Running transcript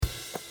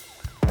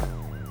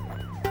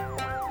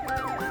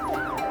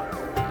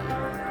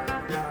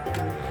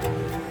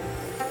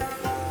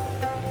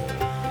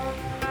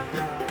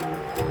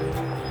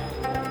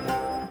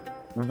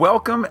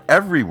Welcome,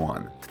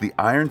 everyone, to the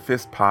Iron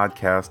Fist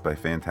podcast by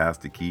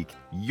Fantastic Geek,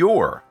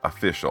 your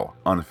official,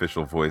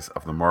 unofficial voice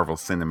of the Marvel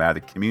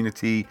Cinematic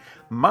community.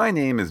 My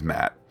name is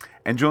Matt,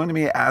 and joining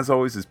me, as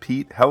always, is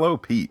Pete. Hello,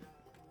 Pete.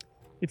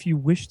 If you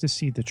wish to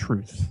see the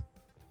truth,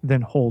 then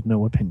hold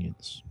no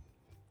opinions.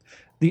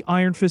 The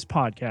Iron Fist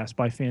podcast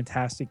by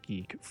Fantastic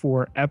Geek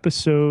for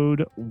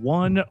episode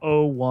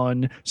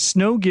 101,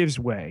 Snow Gives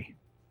Way,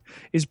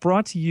 is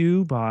brought to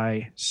you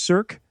by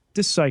Cirque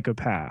du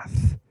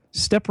Psychopath.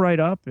 Step right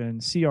up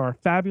and see our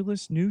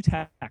fabulous new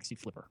taxi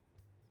flipper.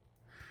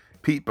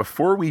 Pete,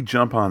 before we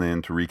jump on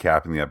into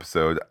recapping the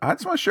episode, I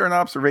just want to share an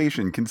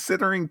observation.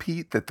 Considering,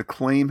 Pete, that the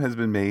claim has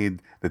been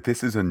made that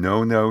this is a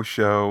no-no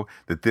show,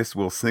 that this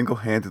will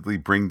single-handedly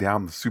bring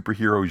down the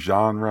superhero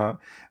genre,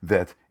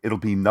 that it'll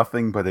be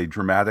nothing but a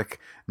dramatic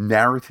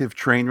narrative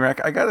train wreck,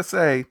 I gotta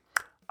say,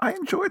 I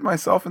enjoyed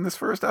myself in this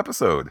first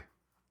episode.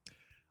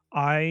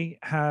 I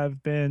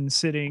have been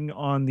sitting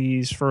on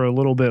these for a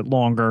little bit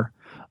longer.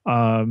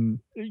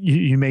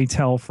 You may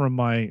tell from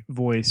my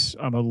voice,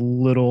 I'm a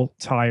little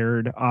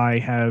tired. I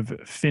have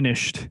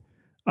finished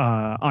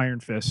Iron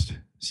Fist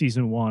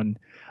season 1.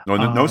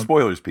 No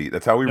spoilers, Pete.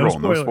 That's how we roll.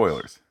 Spoilers. No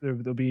spoilers.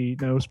 There'll be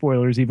no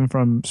spoilers, even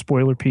from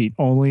Spoiler Pete.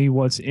 Only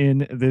what's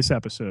in this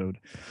episode.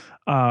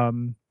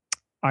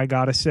 I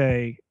gotta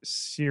say,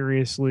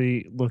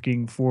 seriously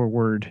looking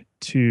forward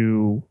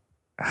to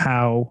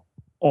how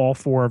all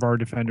 4 of our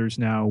defenders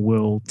now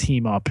will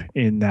team up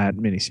in that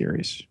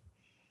miniseries.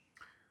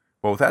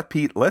 Well, with that,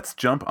 Pete, let's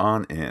jump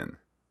on in.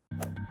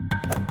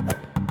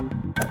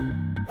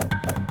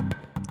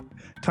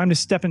 Time to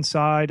step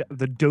inside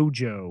the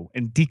dojo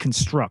and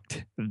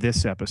deconstruct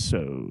this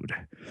episode.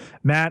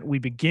 Matt, we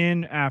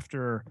begin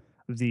after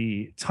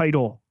the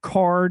title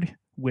card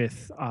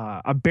with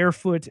a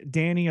barefoot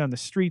Danny on the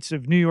streets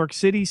of New York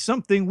City,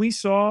 something we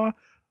saw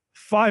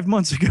 5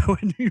 months ago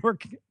at New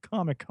York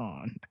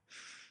Comic-Con.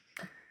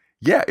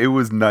 Yeah, it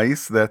was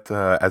nice that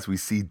as we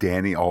see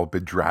Danny all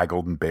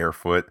bedraggled and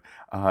barefoot,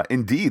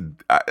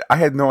 indeed, I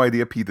had no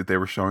idea, Pete, that they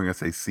were showing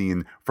us a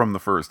scene from the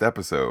first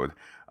episode.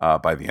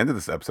 By the end of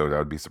this episode, I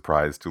would be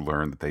surprised to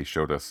learn that they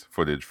showed us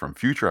footage from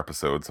future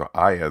episodes. So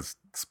I, as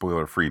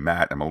spoiler-free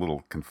Matt, am a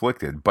little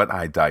conflicted, but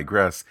I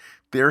digress.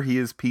 There he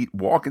is, Pete,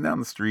 walking down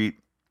the street,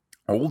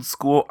 old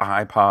school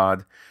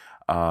iPod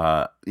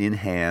in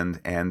hand,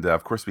 and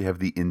of course we have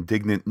the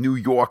indignant New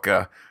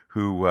Yorker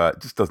who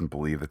just doesn't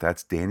believe that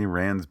that's Danny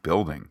Rand's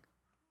building.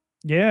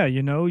 Yeah,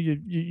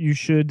 you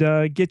should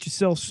get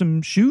yourself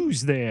some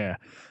shoes there.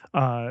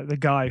 The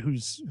guy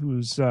who's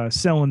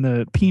selling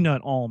the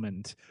peanut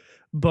almond.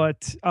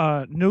 But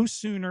no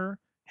sooner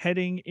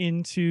heading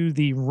into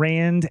the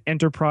Rand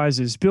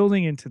Enterprises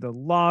building, into the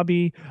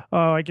lobby.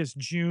 I guess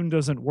June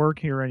doesn't work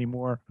here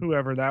anymore.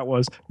 Whoever that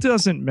was,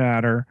 doesn't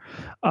matter.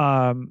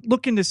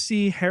 Looking to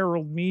see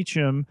Harold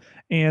Meacham,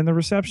 and the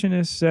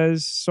receptionist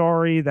says,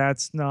 sorry,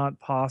 that's not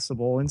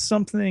possible. And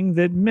something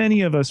that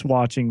many of us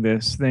watching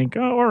this think,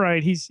 oh, all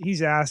right,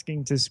 he's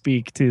asking to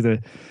speak to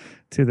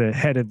the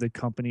head of the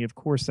company. Of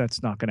course,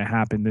 that's not going to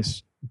happen.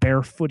 This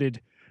barefooted,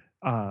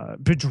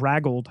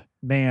 bedraggled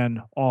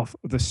man off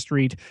the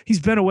street. He's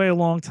been away a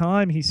long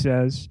time, he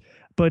says,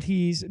 but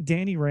he's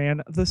Danny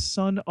Rand, the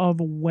son of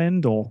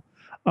Wendell.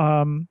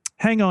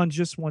 Hang on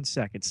just 1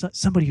 second.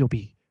 Somebody will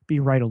be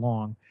right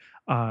along.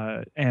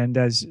 And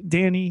as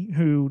Danny,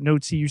 who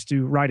notes he used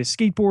to ride a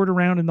skateboard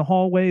around in the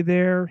hallway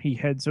there, he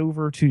heads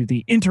over to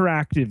the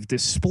interactive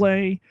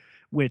display,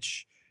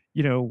 which,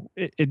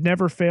 it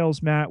never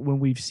fails, Matt, when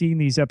we've seen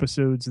these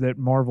episodes that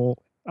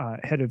Marvel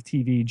head of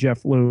TV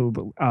Jeff Loeb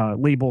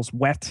labels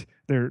wet.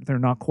 They're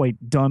not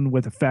quite done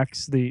with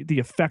effects. The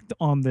effect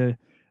on the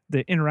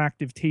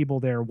interactive table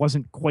there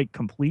wasn't quite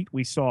complete.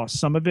 We saw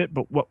some of it,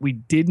 but what we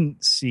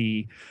didn't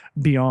see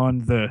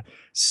beyond the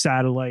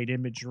satellite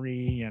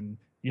imagery and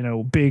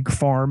big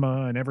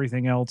pharma and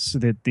everything else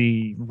that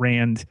the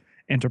Rand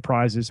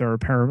Enterprises are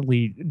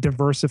apparently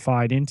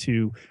diversified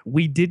into,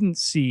 we didn't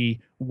see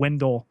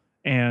Wendell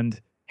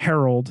and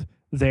Harold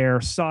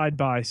there side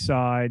by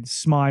side,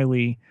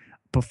 smiley,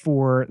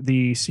 before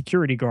the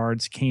security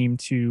guards came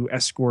to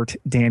escort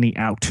Danny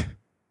out.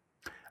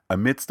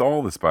 Amidst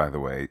all this, by the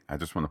way, I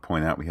just want to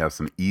point out we have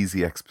some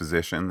easy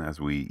exposition as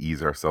we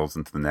ease ourselves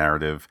into the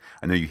narrative.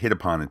 I know you hit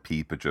upon it,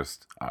 Pete, but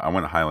just I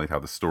want to highlight how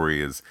the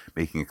story is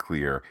making it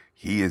clear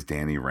he is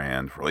Danny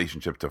Rand,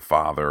 relationship to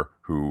father,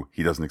 who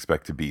he doesn't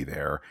expect to be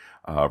there,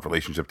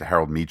 relationship to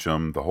Harold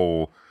Meacham, the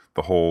whole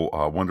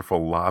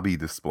wonderful lobby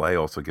display,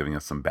 also giving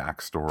us some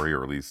backstory,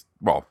 or at least,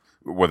 well,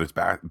 whether it's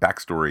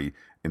backstory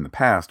in the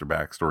past or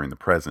backstory in the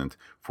present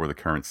for the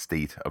current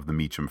state of the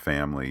Meacham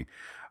family.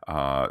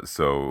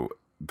 So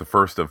the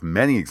first of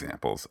many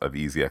examples of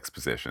easy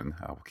exposition.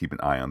 We'll keep an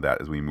eye on that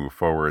as we move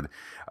forward.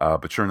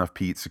 But sure enough,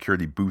 Pete,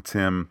 security boots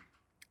him,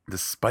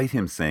 despite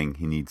him saying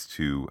he needs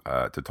to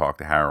talk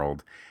to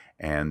Harold.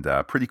 And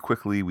pretty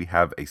quickly, we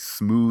have a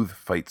smooth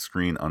fight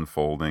screen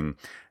unfolding.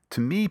 To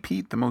me,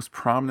 Pete, the most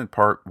prominent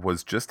part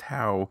was just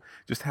how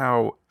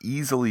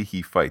easily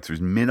he fights.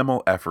 There's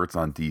minimal efforts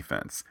on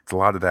defense. It's a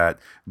lot of that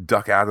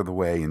duck out of the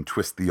way and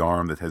twist the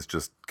arm that has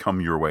just come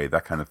your way,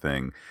 that kind of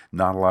thing.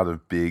 Not a lot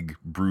of big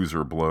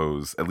bruiser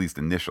blows, at least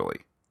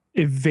initially.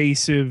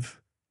 Evasive,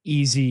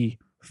 easy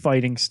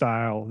fighting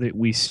style that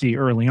we see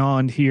early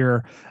on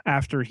here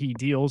after he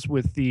deals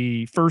with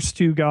the first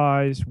two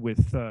guys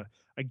with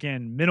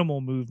again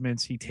minimal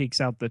movements. He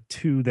takes out the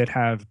two that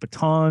have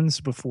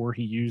batons before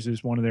he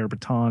uses one of their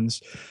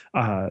batons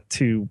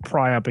to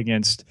pry up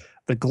against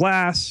the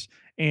glass,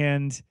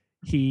 and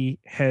he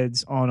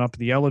heads on up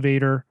the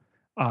elevator,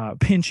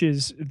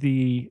 pinches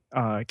the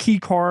key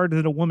card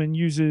that a woman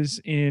uses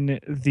in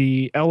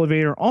the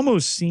elevator,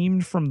 almost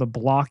seemed from the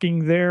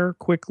blocking there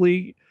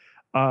quickly.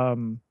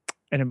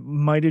 And it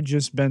might have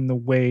just been the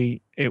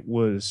way it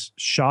was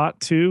shot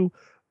too.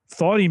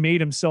 Thought he made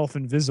himself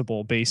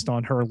invisible based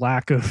on her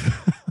lack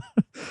of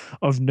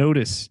of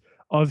notice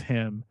of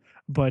him.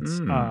 But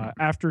Hmm.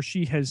 after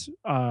she has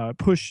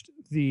pushed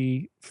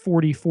the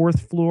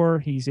 44th floor,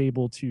 he's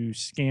able to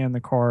scan the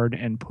card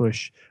and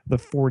push the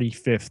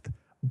 45th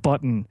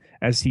button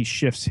as he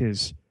shifts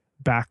his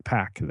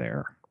backpack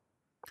there.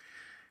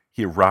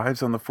 He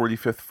arrives on the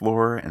 45th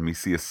floor, and we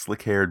see a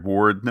slick haired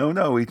Ward. No,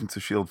 no, Agents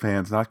of S.H.I.E.L.D.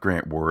 fans, not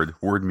Grant Ward,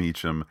 Ward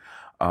Meacham.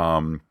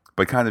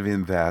 But kind of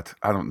in that,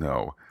 I don't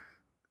know,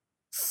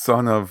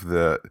 son of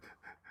the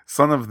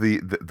son of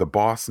the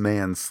boss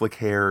man, slick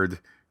haired,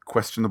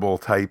 questionable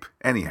type.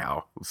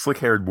 Anyhow, slick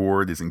haired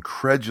Ward is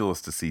incredulous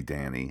to see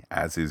Danny,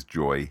 as is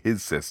Joy,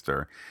 his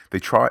sister. They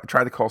try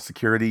to call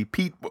security.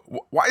 Pete,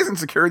 why isn't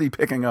security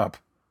picking up?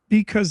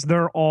 Because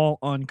they're all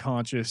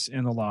unconscious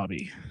in the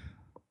lobby.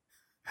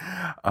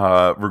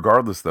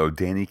 Regardless, though,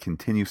 Danny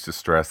continues to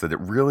stress that it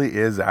really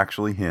is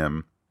actually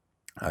him.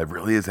 It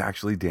really is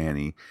actually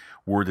Danny.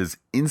 Ward is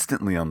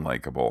instantly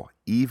unlikable,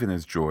 even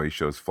as Joy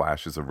shows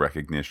flashes of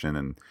recognition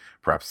and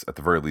perhaps at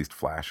the very least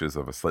flashes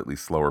of a slightly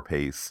slower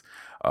pace.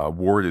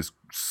 Ward is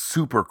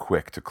super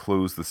quick to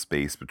close the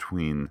space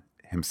between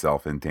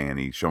himself and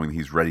Danny, showing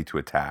he's ready to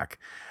attack.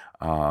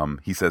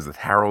 He says that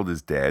Harold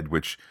is dead,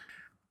 which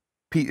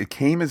Pete, it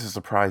came as a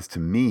surprise to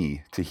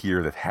me to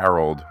hear that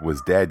Harold was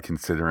dead,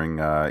 considering,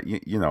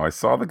 I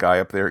saw the guy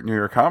up there at New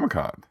York Comic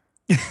Con.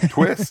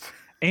 Twist.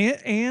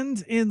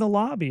 And in the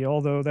lobby,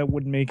 although that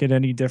wouldn't make it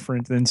any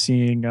different than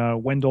seeing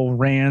Wendell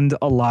Rand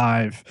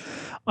alive.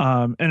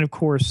 And of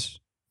course,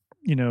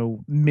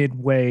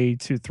 midway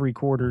to three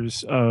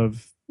quarters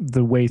of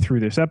the way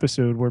through this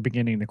episode, we're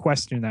beginning to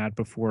question that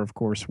before, of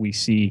course, we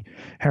see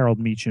Harold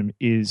Meacham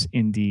is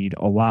indeed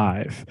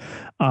alive.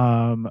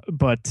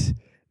 But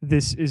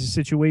this is a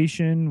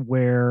situation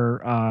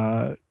where,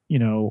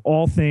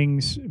 all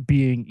things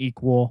being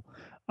equal,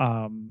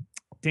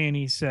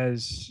 Danny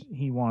says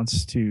he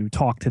wants to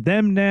talk to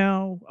them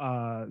now.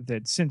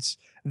 That since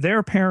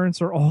their parents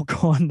are all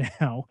gone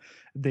now,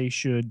 they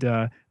should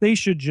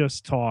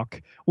just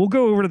talk. We'll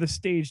go over to the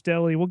stage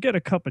deli. We'll get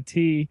a cup of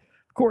tea.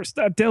 Of course,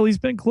 that deli's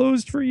been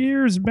closed for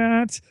years,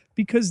 Matt,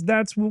 because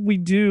that's what we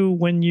do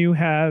when you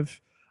have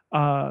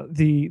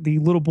the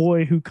little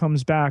boy who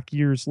comes back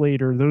years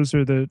later. Those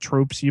are the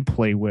tropes you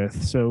play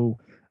with. So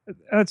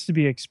that's to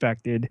be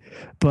expected.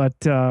 But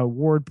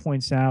Ward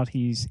points out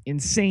he's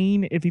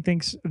insane if he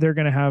thinks they're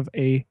going to have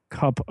a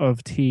cup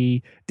of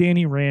tea.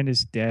 Danny Rand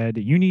is dead.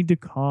 You need to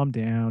calm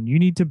down. You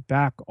need to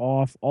back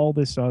off all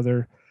this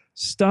other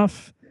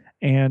stuff.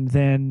 And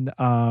then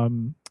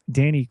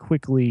Danny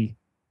quickly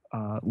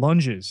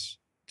lunges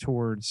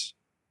towards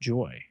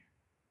Joy.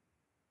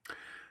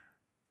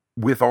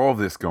 With all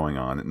this going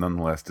on, it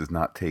nonetheless does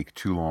not take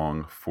too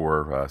long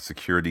for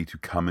security to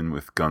come in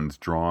with guns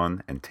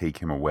drawn and take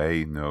him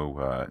away.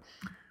 No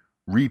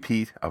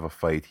repeat of a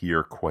fight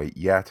here quite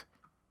yet.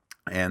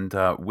 And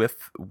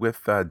with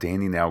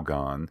Danny now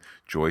gone,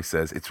 Joy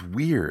says it's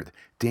weird.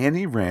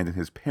 Danny Rand and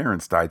his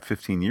parents died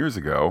 15 years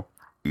ago.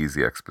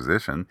 Easy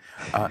exposition,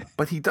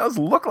 but he does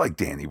look like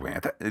Danny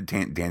Rand.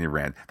 Danny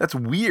Rand. That's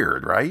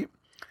weird, right?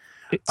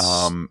 It's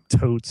Um,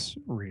 totes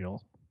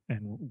real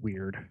and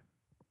weird.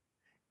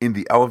 in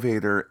the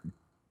elevator,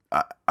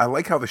 I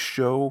like how the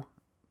show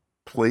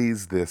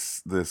plays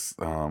this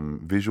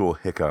visual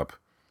hiccup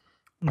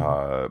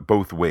Mhm.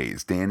 both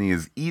ways. Danny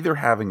is either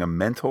having a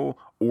mental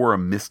or a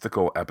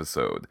mystical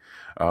episode.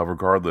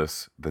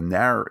 Regardless, the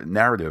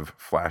narrative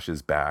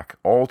flashes back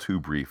all too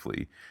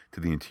briefly to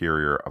the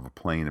interior of a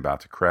plane about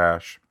to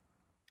crash.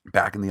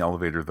 Back in the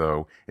elevator,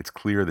 though, it's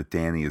clear that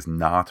Danny is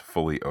not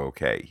fully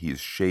okay. He is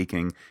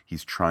shaking.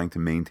 He's trying to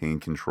maintain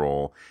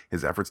control.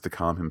 His efforts to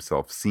calm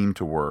himself seem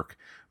to work,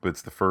 but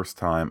it's the first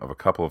time of a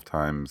couple of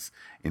times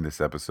in this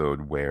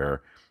episode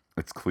where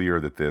it's clear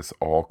that this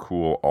all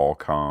cool, all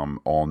calm,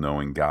 all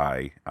knowing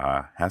guy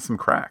has some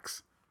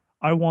cracks.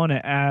 I want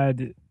to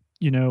add,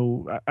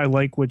 I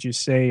like what you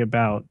say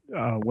about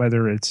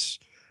whether it's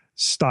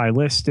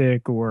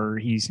stylistic or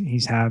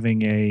he's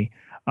having a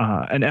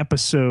an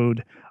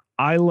episode.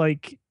 I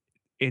like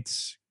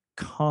its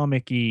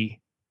comic-y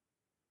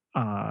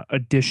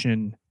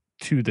addition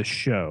to the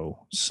show,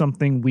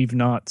 something we've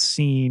not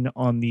seen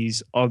on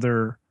these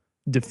other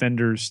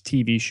Defenders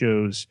TV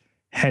shows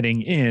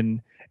heading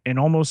in, and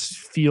almost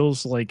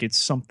feels like it's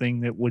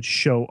something that would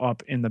show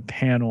up in the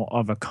panel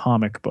of a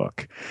comic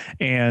book.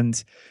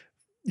 And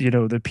the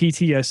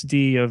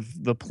PTSD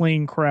of the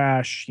plane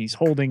crash, he's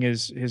holding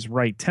his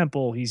right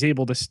temple, he's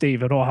able to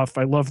stave it off.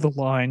 I love the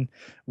line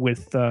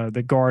with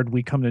the guard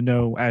we come to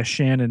know as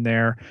Shannon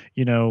there.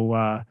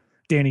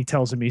 Danny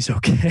tells him he's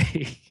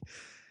okay.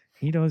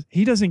 He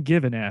doesn't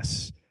give an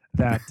S.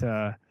 That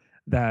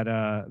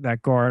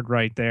guard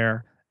right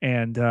there.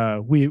 And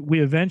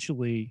we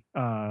eventually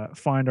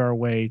find our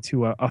way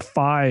to a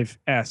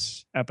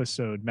 5S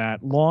episode.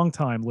 Matt,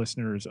 longtime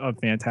listeners of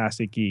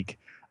Fantastic Geek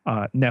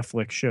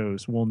Netflix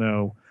shows will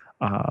know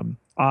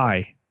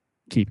I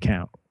keep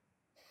count.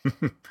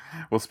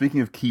 Well, speaking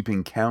of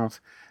keeping count,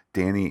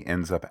 Danny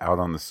ends up out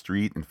on the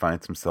street and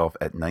finds himself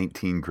at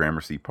 19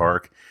 Gramercy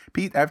Park.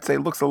 Pete, I have to say,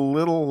 it looks a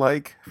little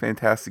like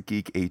Fantastic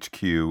Geek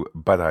HQ,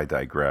 but I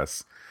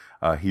digress.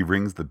 He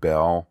rings the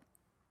bell.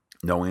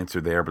 No answer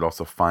there, but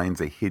also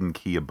finds a hidden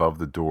key above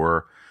the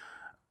door.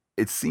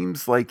 It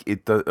seems like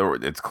it does, or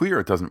it's clear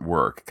it doesn't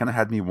work. Kind of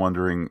had me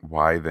wondering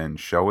why then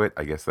show it.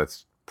 I guess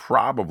that's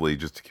probably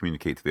just to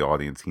communicate to the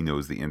audience he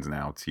knows the ins and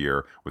outs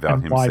here without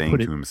And him why saying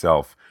put it- to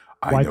himself,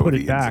 I why know put the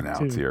it ins back, and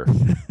outs too? here.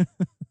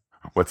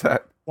 What's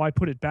that? Why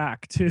put it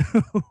back too?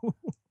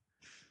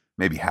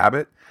 Maybe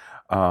habit.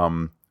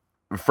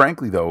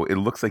 Frankly, though, it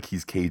looks like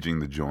he's caging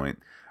the joint.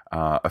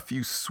 A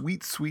few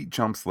sweet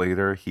jumps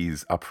later,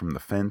 he's up from the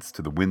fence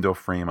to the window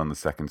frame on the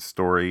second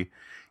story.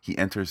 He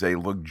enters a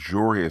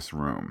luxurious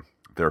room.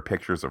 There are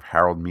pictures of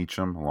Harold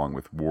Meacham along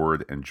with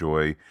Ward and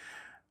Joy.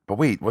 But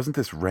wait, wasn't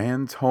this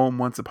Rand's home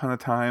once upon a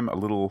time? A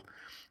little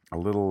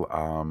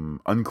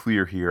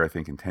unclear here, I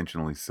think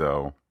intentionally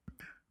so.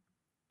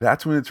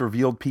 That's when it's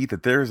revealed, Pete,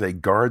 that there's a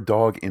guard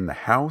dog in the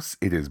house.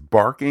 It is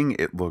barking.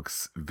 It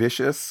looks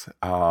vicious.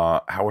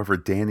 However,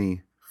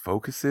 Danny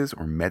focuses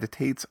or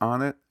meditates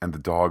on it, and the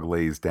dog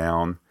lays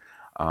down.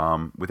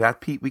 With that,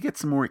 Pete, we get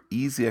some more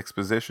easy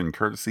exposition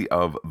courtesy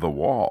of The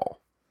Wall.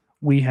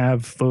 We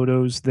have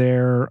photos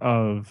there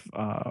of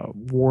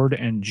Ward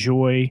and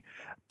Joy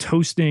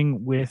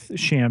toasting with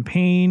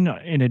champagne,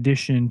 in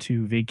addition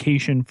to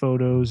vacation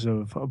photos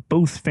of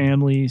both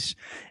families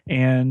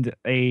and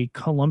a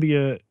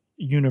Columbia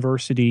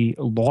University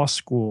Law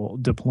School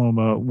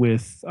diploma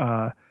with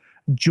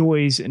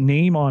Joy's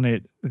name on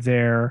it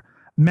there.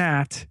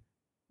 Matt,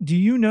 do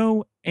you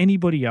know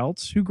anybody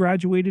else who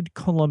graduated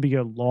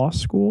Columbia Law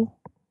School?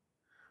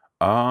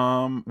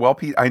 Well,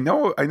 Pete, I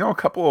know a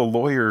couple of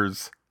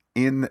lawyers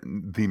in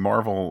the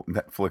Marvel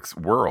Netflix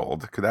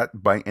world. Could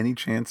that by any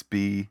chance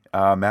be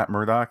Matt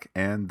Murdock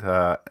and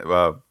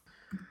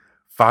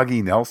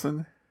Foggy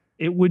Nelson?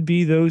 It would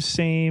be those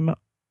same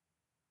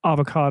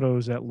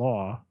avocados at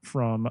law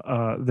from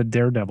the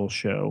Daredevil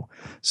show.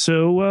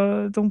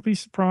 So don't be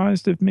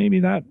surprised if maybe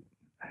that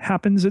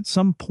happens at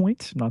some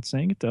point. I'm not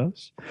saying it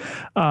does.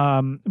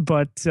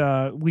 But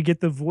we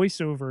get the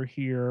voiceover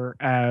here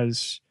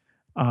as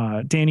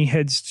Danny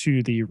heads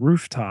to the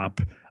rooftop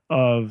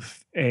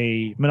of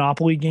a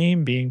Monopoly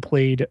game being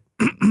played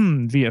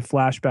via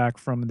flashback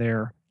from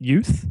their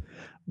youth,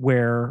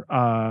 where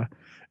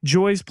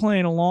Joy's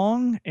playing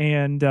along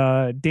and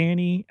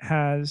Danny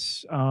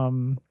has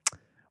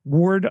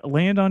Ward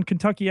land on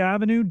Kentucky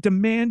Avenue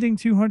demanding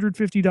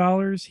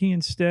 $250. He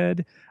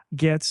instead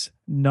gets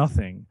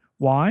nothing.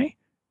 Why?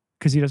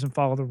 Because he doesn't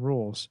follow the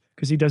rules,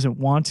 because he doesn't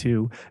want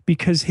to,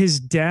 because his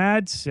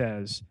dad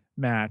says,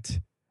 Matt,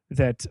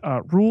 that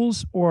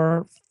rules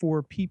are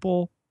for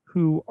people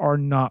who are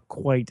not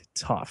quite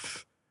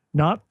tough.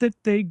 Not that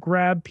they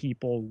grab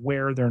people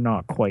where they're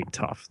not quite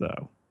tough,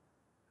 though.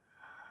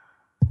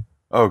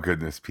 Oh,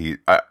 goodness, Pete.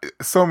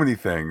 So many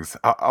things.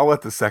 I'll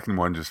let the second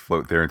one just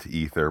float there into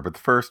ether. But the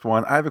first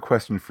one, I have a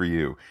question for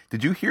you.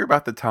 Did you hear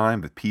about the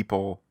time that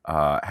people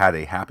had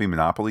a happy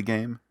Monopoly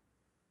game?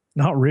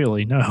 Not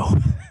really, no.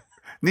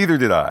 Neither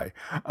did I.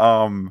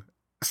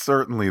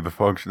 Certainly the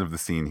function of the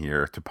scene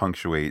here to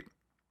punctuate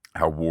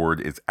how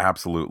Ward is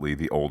absolutely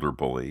the older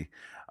bully,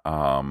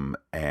 and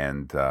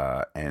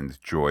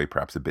Joy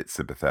perhaps a bit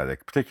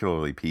sympathetic.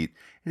 Particularly Pete,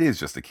 it is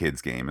just a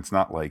kids' game. It's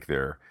not like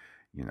they're,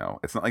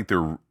 it's not like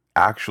they're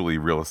actually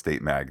real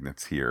estate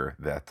magnates here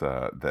that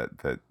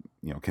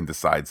can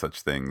decide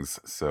such things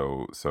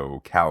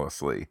so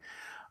callously.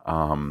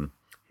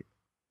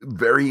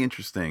 Very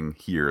interesting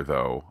here,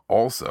 though.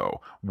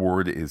 Also,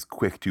 Ward is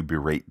quick to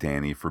berate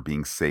Danny for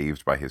being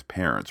saved by his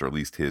parents, or at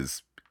least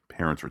his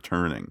parents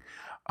returning.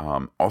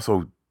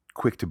 Also,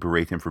 quick to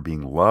berate him for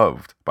being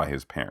loved by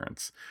his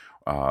parents.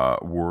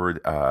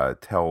 Ward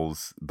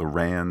tells the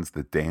Rands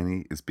that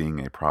Danny is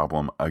being a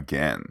problem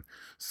again.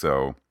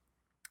 So,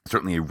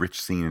 certainly a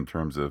rich scene in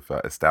terms of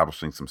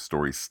establishing some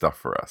story stuff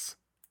for us.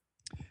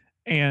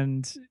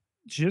 And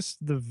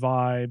just the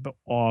vibe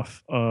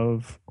off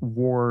of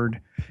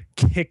Ward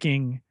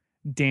kicking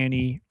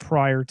Danny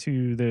prior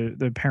to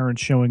the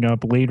parents showing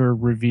up, later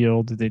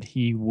revealed that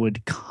he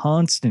would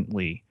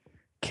constantly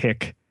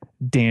kick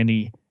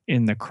Danny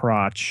in the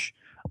crotch.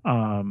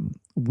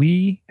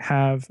 We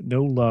have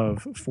no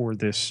love for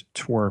this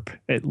twerp,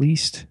 at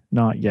least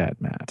not yet,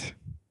 Matt.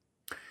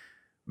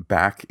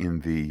 Back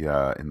in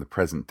the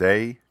present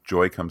day,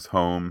 Joy comes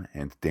home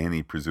and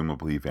Danny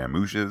presumably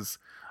vamooses.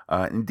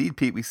 Indeed,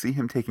 Pete, we see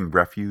him taking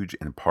refuge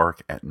in a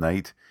park at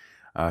night.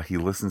 He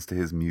listens to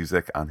his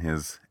music on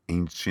his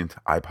ancient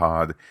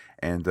iPod,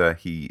 and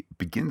he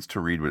begins to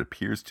read what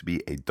appears to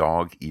be a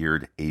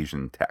dog-eared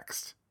Asian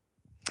text.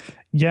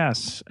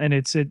 Yes, and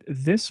it's at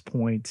this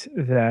point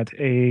that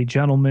a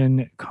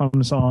gentleman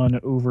comes on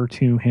over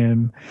to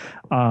him.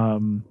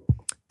 Um,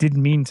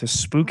 didn't mean to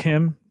spook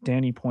him.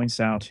 Danny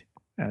points out,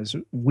 as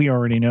we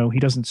already know, he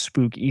doesn't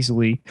spook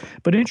easily,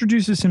 but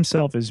introduces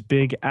himself as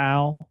Big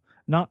Al.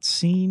 Not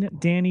seen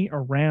Danny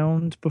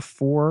around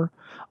before.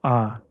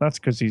 That's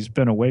because he's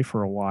been away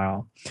for a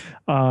while.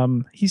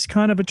 He's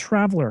kind of a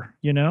traveler,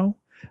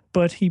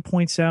 but he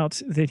points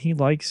out that he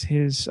likes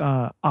his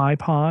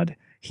iPod.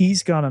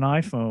 He's got an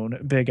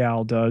iPhone, Big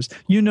Al does.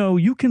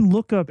 You can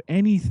look up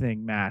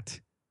anything, Matt,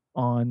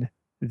 on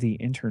the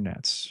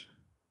internets.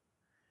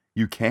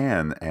 You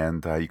can,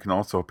 and you can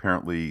also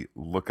apparently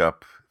look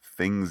up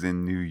things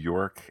in New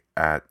York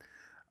at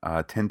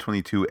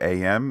 10:22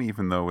 a.m.,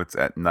 even though it's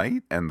at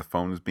night and the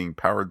phone is being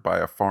powered by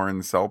a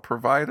foreign cell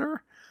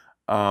provider.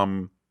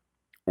 Um,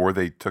 or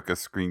they took a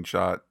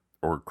screenshot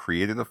or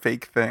created a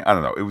fake thing. I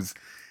don't know. It was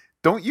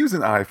don't use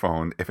an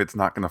iPhone if it's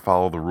not going to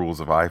follow the rules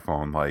of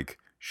iPhone, like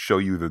show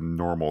you the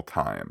normal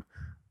time.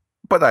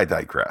 But I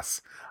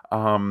digress.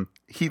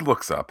 He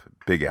looks up,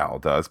 Big Al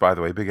does. By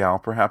the way, Big Al,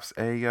 perhaps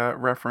a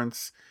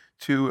reference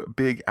to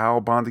Big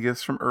Al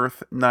Bondigus from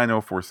Earth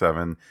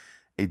 9047,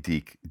 a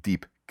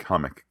deep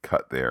comic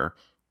cut there.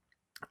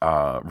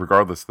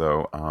 Regardless,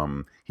 though,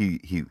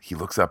 he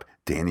looks up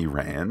Danny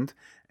Rand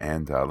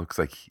and looks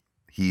like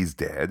he's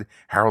dead.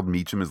 Harold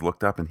Meacham is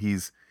looked up and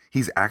he's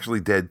actually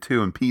dead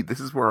too. And Pete, this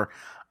is where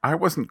I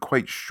wasn't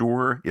quite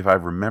sure if I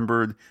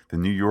remembered the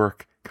New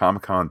York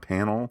Comic Con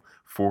panel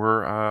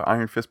for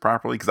Iron Fist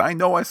properly, because I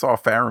know I saw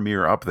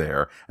Faramir up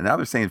there, and now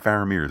they're saying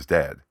Faramir is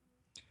dead.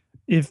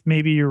 If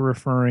maybe you're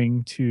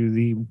referring to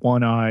the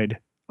one-eyed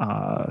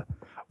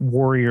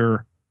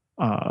warrior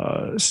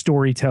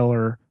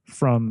storyteller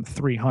from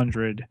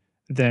 300,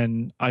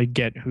 then I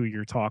get who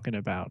you're talking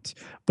about.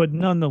 But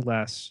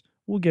nonetheless,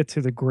 we'll get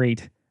to the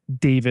great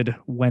David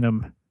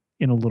Wenham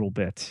in a little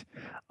bit.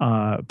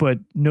 But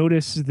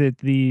notice that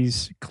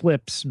these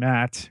clips,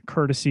 Matt,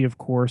 courtesy, of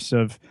course,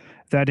 of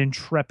that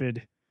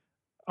intrepid,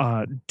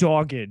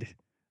 dogged,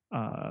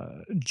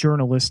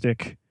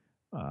 journalistic.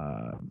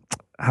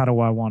 How do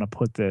I want to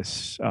put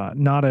this?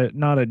 Not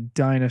a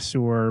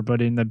dinosaur,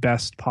 but in the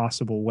best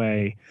possible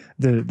way.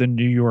 The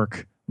New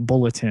York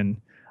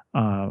Bulletin,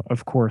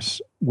 of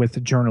course,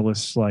 with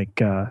journalists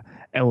like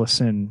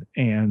Ellison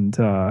and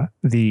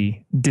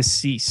the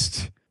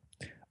deceased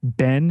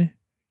Ben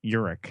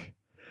Urich.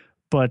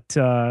 But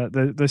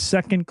the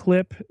second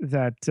clip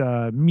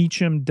that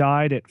Meacham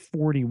died at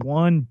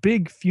 41,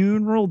 big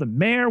funeral, the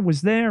mayor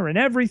was there and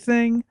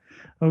everything.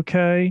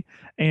 Okay.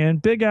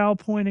 And Big Al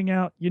pointing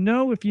out,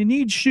 if you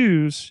need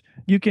shoes,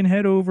 you can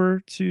head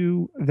over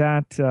to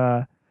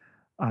that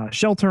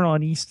shelter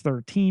on East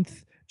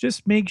 13th.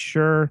 Just make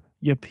sure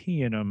you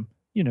pee in them,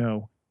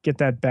 get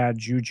that bad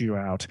juju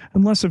out.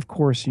 Unless, of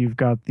course, you've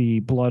got the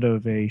blood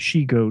of a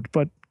she-goat,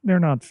 but they're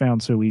not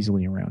found so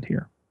easily around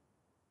here.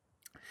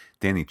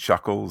 Danny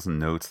chuckles and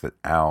notes that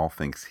Al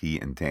thinks he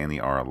and Danny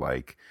are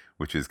alike,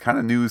 which is kind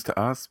of news to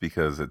us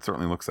because it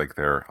certainly looks like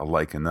they're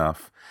alike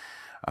enough.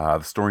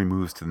 The story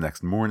moves to the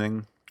next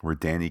morning, where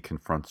Danny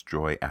confronts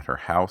Joy at her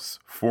house,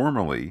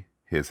 formerly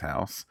his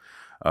house.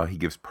 He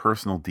gives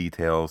personal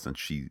details, and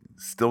she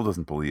still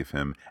doesn't believe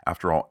him.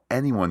 After all,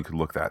 anyone could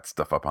look that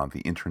stuff up on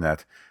the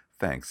internet.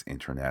 Thanks,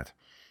 internet.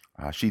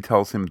 She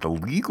tells him the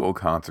legal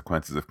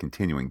consequences of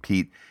continuing.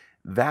 Pete,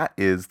 that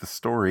is the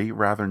story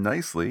rather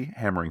nicely,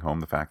 hammering home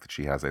the fact that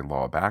she has a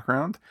law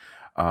background.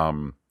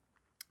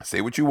 Say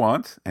what you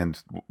want,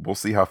 and we'll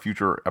see how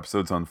future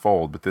episodes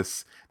unfold. But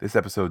this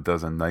episode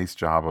does a nice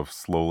job of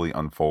slowly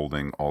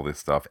unfolding all this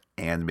stuff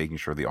and making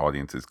sure the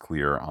audience is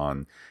clear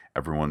on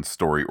everyone's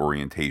story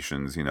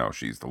orientations.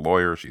 She's the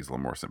lawyer, she's a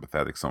little more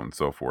sympathetic, so on and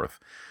so forth.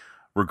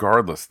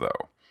 Regardless,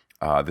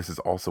 though, this is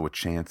also a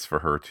chance for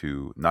her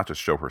to not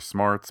just show her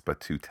smarts, but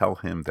to tell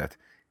him that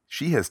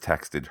she has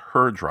texted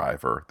her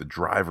driver. The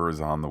driver is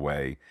on the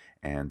way,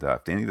 and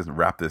if Danny doesn't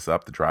wrap this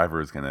up, the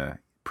driver is going to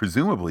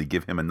presumably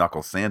give him a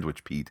knuckle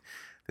sandwich, Pete.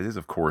 That is,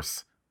 of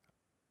course,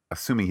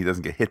 assuming he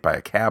doesn't get hit by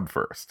a cab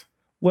first.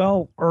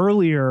 Well,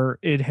 earlier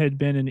it had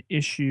been an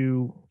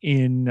issue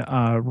in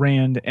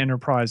Rand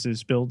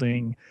Enterprises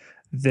building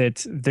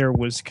that there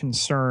was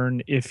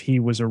concern if he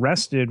was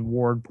arrested.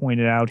 Ward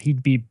pointed out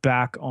he'd be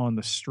back on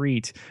the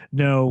street.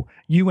 No,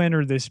 you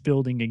enter this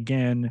building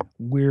again,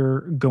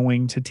 we're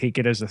going to take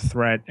it as a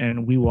threat,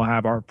 and we will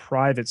have our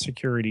private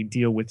security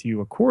deal with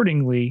you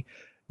accordingly.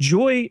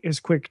 Joy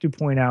is quick to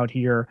point out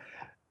here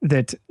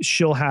that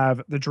she'll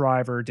have the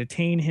driver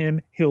detain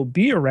him. He'll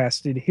be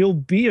arrested. He'll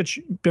be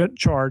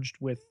charged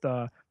with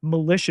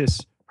malicious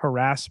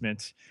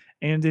harassment.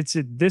 And it's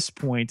at this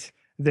point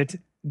that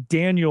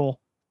Daniel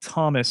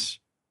Thomas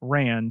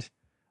Rand,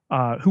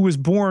 who was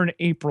born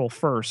April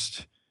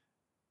 1st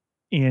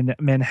in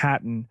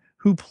Manhattan,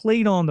 who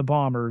played on the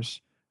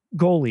Bombers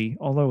goalie,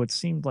 although it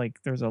seemed like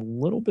there's a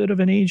little bit of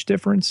an age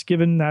difference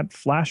given that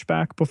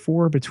flashback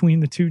before between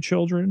the two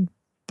children,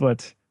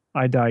 but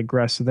I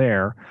digress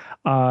there.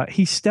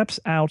 He steps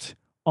out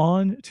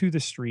onto the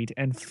street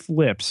and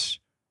flips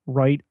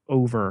right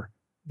over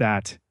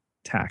that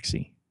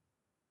taxi.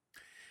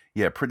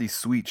 Yeah, pretty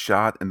sweet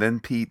shot. And then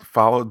Pete,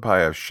 followed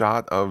by a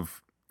shot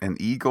of an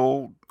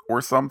eagle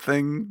or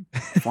something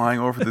flying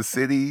over the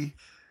city,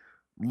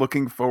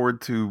 looking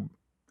forward to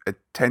a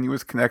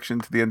tenuous connection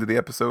to the end of the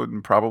episode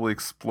and probably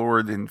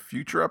explored in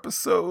future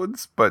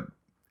episodes. But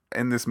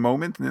in this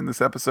moment and in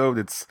this episode,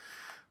 it's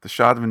the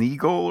shot of an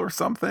eagle or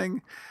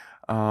something.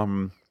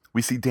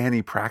 We see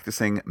Danny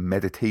practicing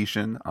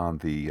meditation on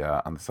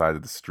the side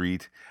of the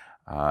street.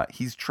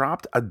 He's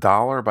dropped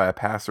 $1 by a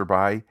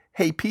passerby.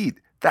 Hey, Pete,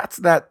 that's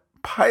that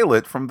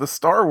pilot from the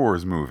Star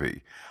Wars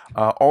movie.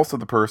 Also,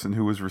 the person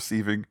who was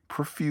receiving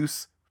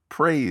profuse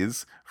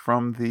praise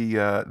from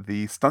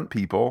the stunt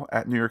people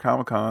at New York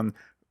Comic Con.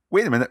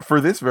 Wait a minute, for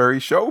this very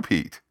show,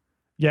 Pete.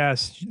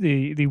 Yes,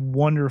 the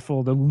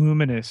wonderful, the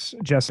luminous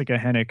Jessica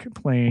Hennick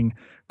playing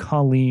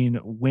Colleen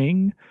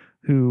Wing,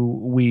 who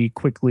we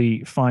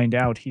quickly find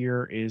out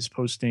here is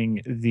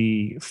posting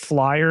the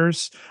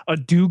flyers, a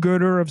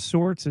do-gooder of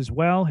sorts as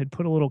well. Had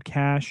put a little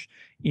cash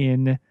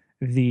in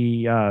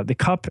the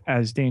cup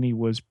as Danny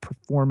was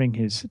performing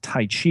his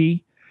Tai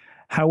Chi.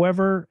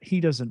 However, he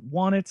doesn't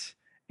want it,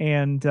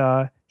 and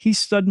he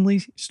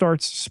suddenly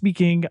starts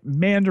speaking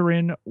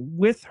Mandarin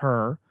with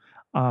her.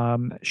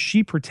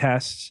 She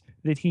protests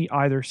that he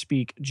either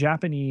speak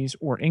Japanese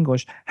or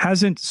English,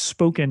 hasn't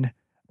spoken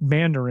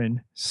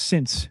Mandarin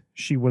since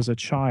she was a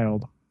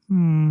child.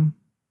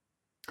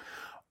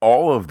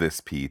 All of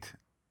this, Pete,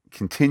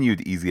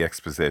 continued easy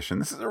exposition.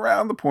 This is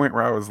around the point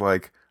where I was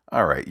like,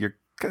 all right, you're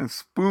kind of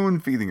spoon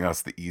feeding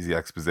us the easy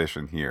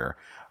exposition here.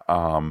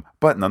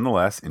 But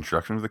nonetheless,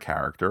 introduction of the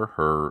character,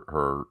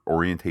 her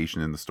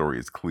orientation in the story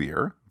is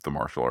clear. The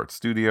martial arts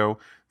studio,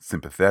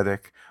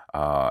 sympathetic,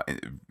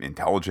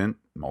 intelligent,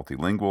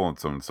 multilingual, and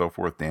so on and so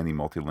forth. Danny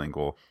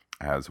multilingual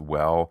as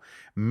well.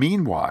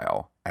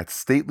 Meanwhile, at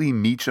stately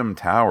Meacham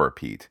Tower,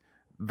 Pete,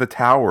 the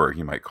tower,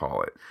 you might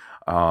call it,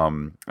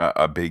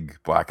 a big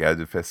black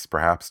edifice,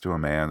 perhaps to a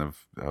man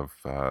of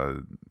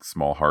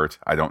small heart.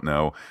 I don't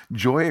know.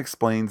 Joy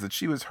explains that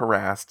she was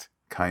harassed,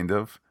 kind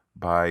of,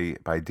 by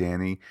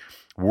Danny.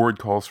 Ward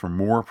calls for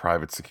more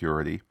private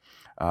security.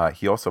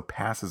 He also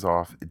passes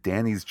off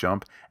Danny's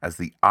jump as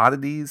the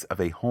oddities of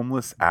a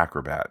homeless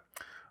acrobat.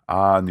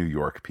 New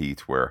York,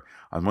 Pete, where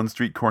on one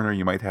street corner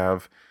you might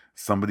have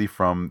somebody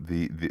from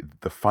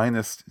the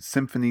finest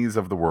symphonies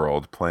of the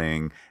world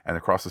playing, and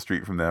across the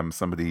street from them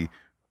somebody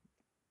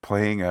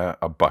playing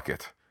a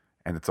bucket,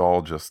 and it's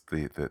all just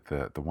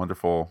the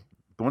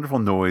wonderful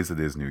noise that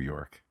is New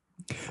York.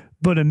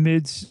 But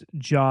amidst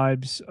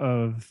jibes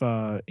of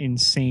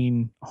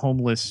insane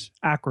homeless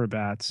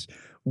acrobats,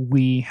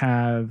 we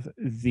have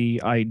the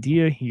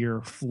idea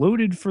here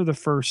floated for the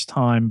first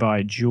time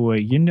by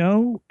Joy.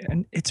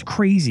 And it's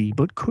crazy,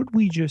 but could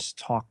we just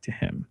talk to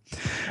him?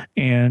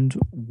 And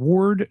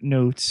Ward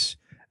notes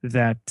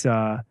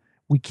that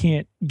we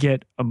can't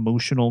get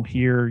emotional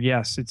here.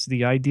 Yes, it's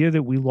the idea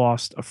that we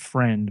lost a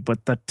friend,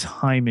 but the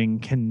timing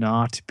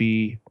cannot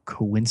be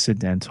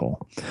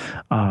coincidental.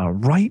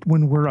 Right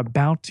when we're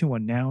about to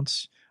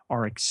announce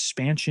our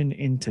expansion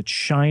into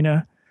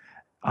China,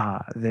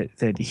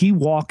 that he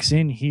walks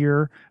in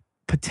here,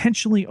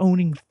 potentially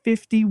owning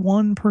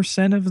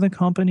 51% of the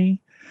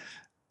company.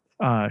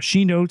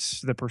 She notes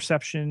the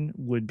perception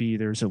would be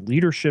there's a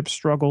leadership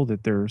struggle,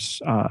 that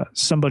there's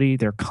somebody,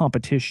 their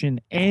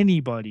competition,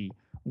 anybody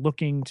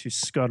looking to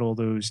scuttle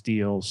those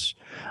deals.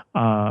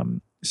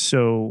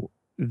 So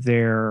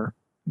they're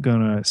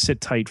going to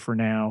sit tight for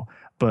now,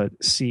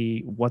 but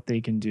see what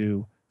they can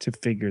do to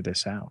figure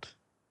this out.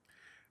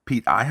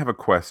 Pete, I have a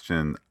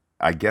question,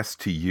 I guess,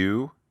 to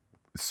you,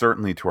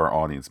 certainly to our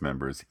audience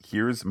members.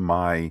 Here's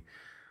my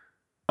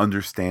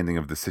understanding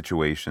of the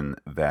situation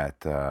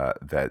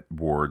that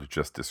Ward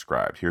just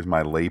described. Here's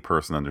my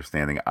layperson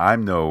understanding.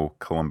 I'm no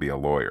Columbia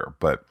lawyer,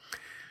 but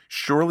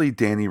surely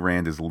Danny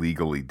Rand is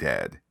legally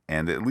dead.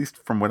 And at least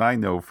from what I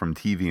know from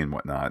TV and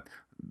whatnot,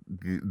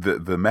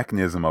 the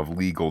mechanism of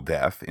legal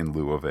death in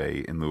lieu of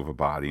a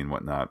body and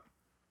whatnot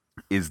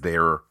is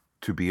there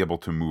to be able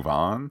to move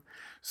on.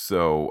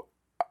 So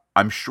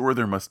I'm sure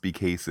there must be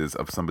cases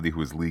of somebody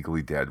who is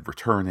legally dead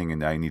returning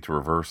and now you need to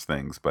reverse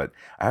things. But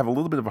I have a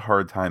little bit of a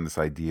hard time this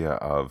idea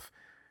of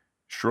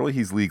surely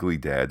he's legally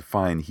dead.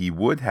 Fine, he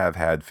would have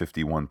had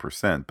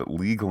 51%, but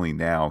legally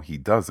now he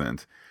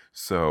doesn't.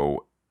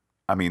 So,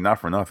 I mean, not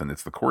for nothing.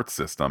 It's the court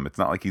system. It's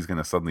not like he's going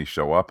to suddenly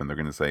show up and they're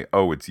going to say,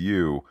 "Oh, it's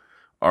you.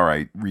 All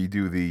right,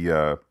 redo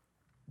the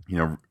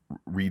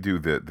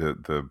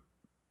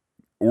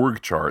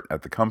org chart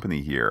at the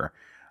company here."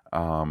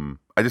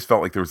 I just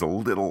felt like there was a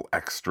little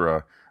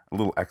extra a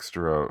little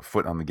extra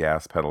foot on the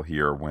gas pedal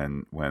here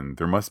when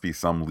there must be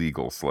some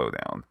legal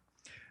slowdown.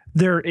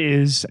 There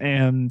is,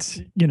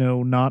 and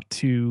not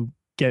to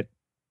get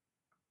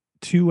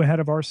too ahead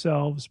of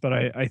ourselves, but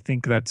I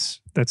think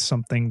that's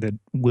something that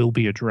will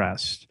be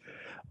addressed.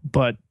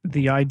 But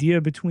the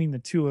idea between the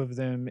two of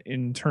them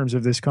in terms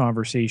of this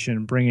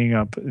conversation, bringing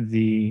up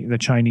the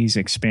Chinese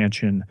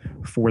expansion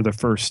for the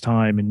first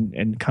time,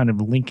 and kind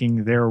of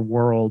linking their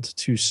world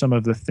to some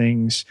of the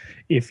things,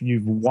 if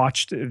you've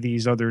watched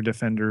these other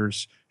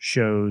Defenders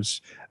shows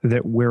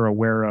that we're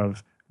aware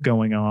of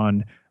going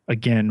on,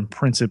 again,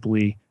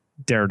 principally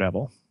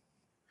Daredevil.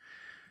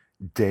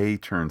 Day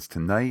turns to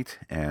night,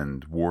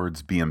 and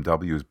Ward's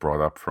BMW is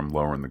brought up from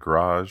lower in the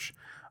garage.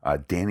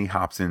 Danny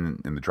hops in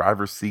the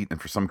driver's seat, and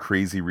for some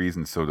crazy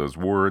reason, so does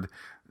Ward.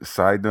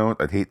 Side note: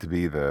 I'd hate to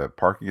be the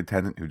parking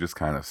attendant who just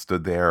kind of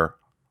stood there,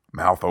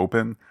 mouth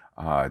open.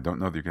 I don't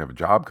know that you can have a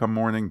job come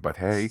morning, but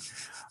hey.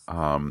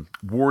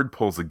 Ward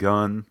pulls a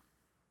gun,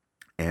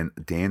 and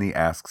Danny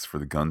asks for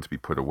the gun to be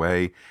put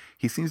away.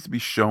 He seems to be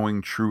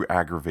showing true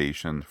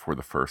aggravation for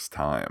the first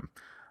time.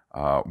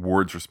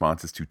 Ward's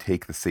response is to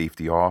take the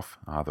safety off,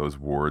 those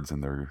Wards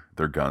and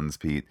their guns,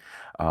 Pete.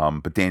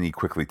 But Danny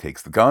quickly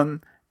takes the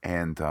gun,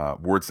 and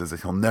Ward says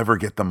that he'll never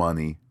get the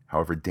money.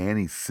 However,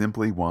 Danny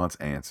simply wants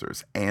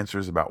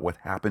answers about what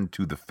happened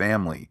to the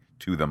family,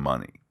 to the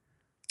money.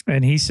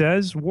 And he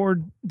says,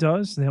 Ward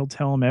does, they'll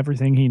tell him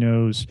everything he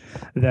knows,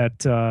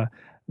 that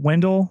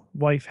Wendell,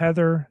 wife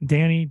Heather,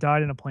 Danny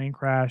died in a plane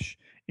crash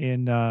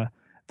in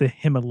the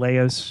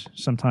Himalayas,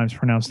 sometimes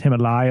pronounced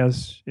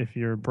Himalayas if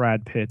you're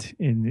Brad Pitt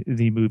in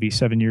the movie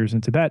 7 Years in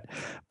Tibet.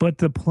 But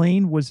the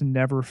plane was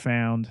never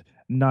found,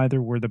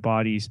 neither were the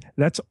bodies.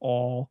 That's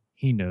all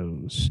he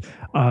knows.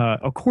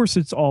 Of course,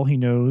 it's all he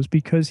knows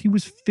because he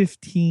was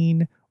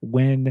 15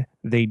 when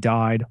they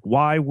died.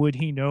 Why would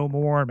he know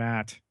more,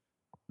 Matt?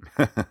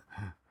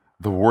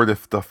 The Ward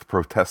if doth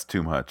protest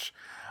too much.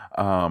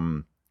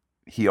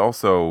 He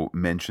also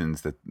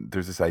mentions that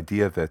there's this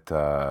idea that,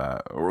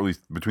 or at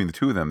least between the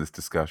two of them, this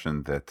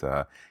discussion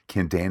that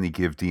can Danny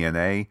give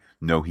DNA?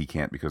 No, he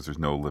can't because there's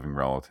no living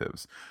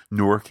relatives.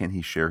 Nor can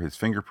he share his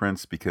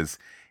fingerprints because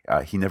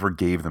he never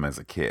gave them as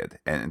a kid.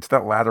 And to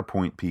that latter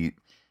point, Pete,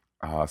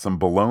 some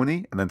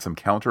baloney and then some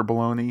counter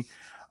baloney.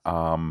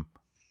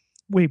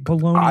 Wait,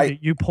 baloney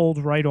that you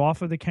pulled right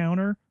off of the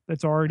counter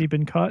that's already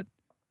been cut?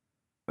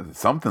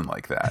 Something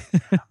like that.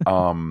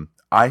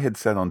 I had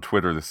said on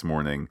Twitter this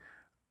morning,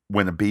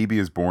 when a baby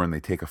is born,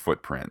 they take a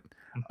footprint.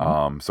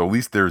 Mm-hmm. So at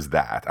least there's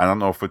that. I don't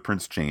know if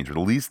footprints change, but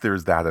at least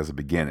there's that as a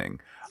beginning.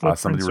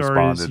 Somebody Footprints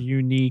responded, are as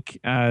unique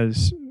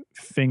as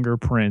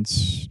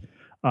fingerprints.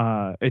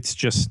 It's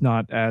just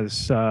not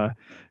as,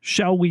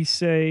 shall we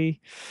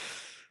say,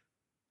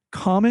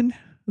 common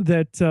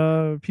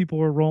that people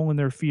are rolling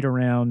their feet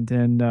around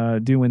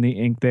and doing the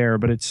ink there,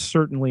 but it's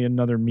certainly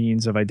another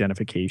means of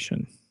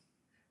identification.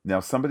 now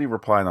somebody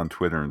replied on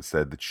Twitter and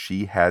said that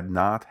she had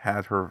not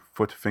had her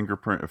foot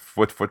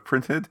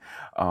footprinted.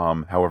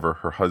 However,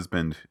 her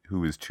husband,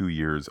 who is 2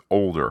 years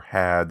older,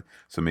 had.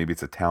 So maybe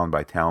it's a town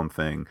by town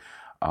thing.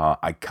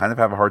 I kind of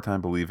have a hard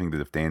time believing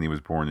that if Danny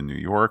was born in New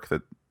York,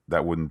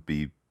 that wouldn't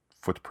be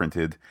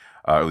footprinted.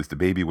 At least the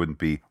baby wouldn't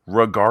be.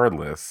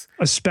 Regardless,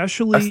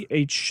 Especially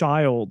a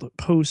child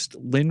post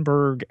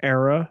Lindbergh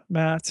era,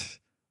 Matt,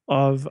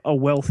 of a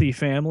wealthy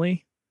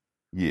family.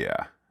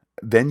 yeah.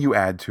 Then you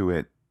add to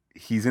it,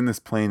 he's in this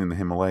plane in the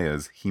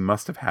Himalayas. He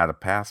must have had a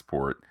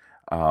passport,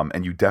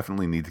 and you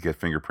definitely need to get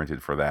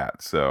fingerprinted for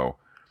that. So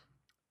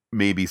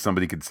maybe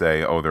somebody could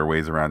say, "Oh, there are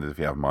ways around it if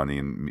you have money,"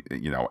 and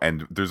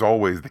and there's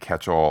always the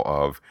catch-all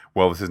of,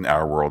 "Well, this isn't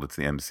our world; it's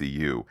the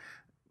MCU."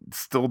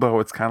 Still,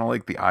 though, it's kind of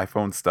like the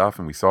iPhone stuff,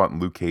 and we saw it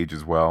in Luke Cage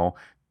as well.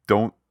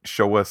 Don't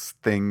show us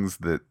things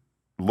that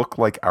look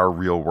like our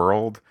real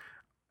world,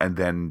 and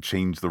then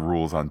change the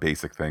rules on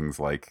basic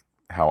things like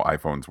how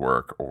iPhones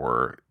work,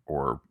 or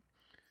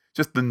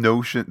just the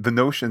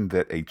notion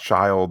that a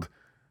child,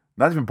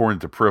 not even born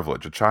into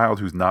privilege, a child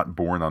who's not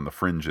born on the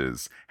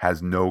fringes,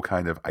 has no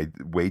kind of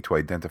way to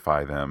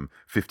identify them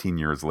 15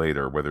 years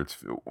later, whether it's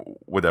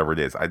whatever it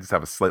is. I just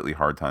have a slightly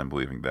hard time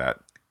believing that.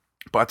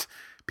 But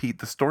Pete,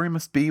 the story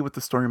must be what the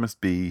story must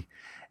be,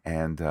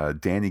 and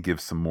Danny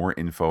gives some more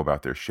info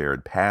about their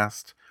shared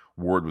past.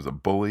 Ward was a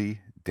bully.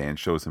 Danny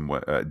shows him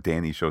what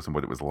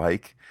it was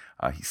like.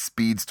 He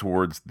speeds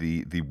towards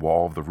the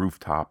wall of the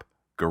rooftop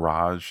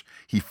garage.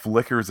 He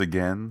flickers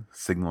again,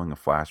 signaling a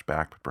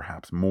flashback, but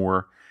perhaps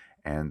more.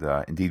 And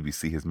indeed, we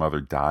see his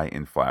mother die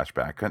in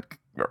flashback.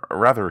 A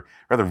rather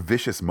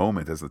vicious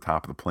moment as the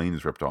top of the plane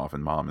is ripped off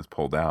and Mom is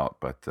pulled out.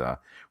 But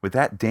with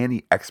that,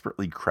 Danny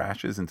expertly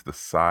crashes into the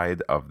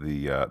side of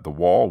the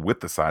wall with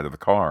the side of the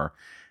car,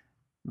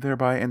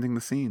 thereby ending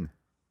the scene.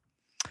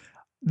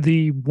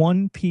 The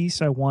one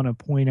piece I want to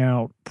point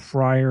out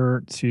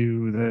prior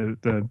to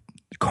the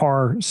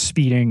car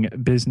speeding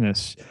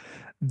business,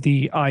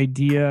 the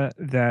idea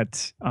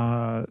that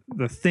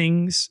the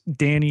things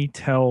Danny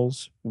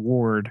tells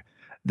Ward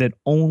that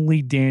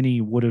only Danny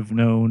would have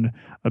known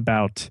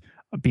about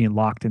being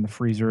locked in the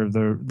freezer of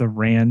the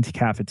Rand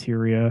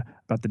cafeteria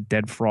about the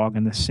dead frog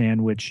in the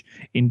sandwich.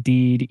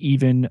 Indeed,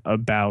 even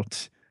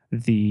about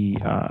the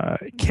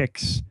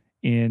kicks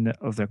in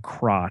the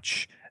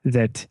crotch.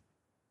 That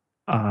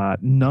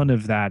none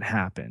of that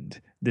happened.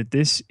 That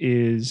this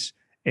is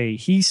a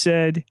he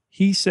said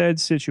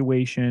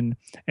situation,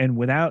 and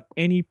without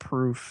any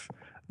proof,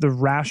 the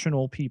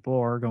rational people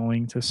are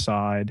going to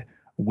side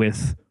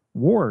with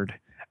Ward.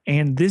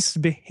 And this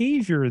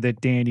behavior that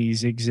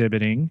Danny's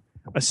exhibiting,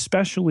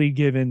 especially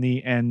given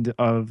the end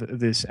of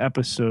this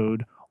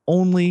episode,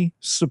 only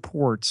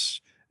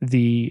supports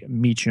the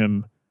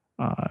Meacham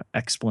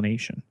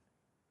explanation.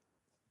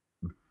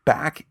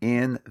 Back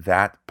in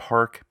that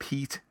park,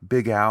 Pete,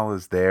 Big Al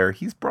is there.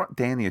 He's brought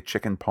Danny a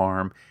chicken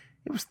parm.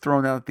 It was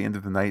thrown out at the end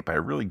of the night by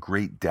a really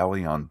great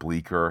deli on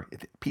Bleecker.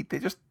 Pete, they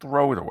just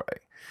throw it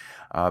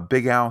away.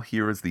 Big Al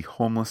here is the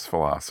homeless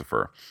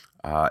philosopher.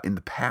 In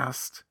the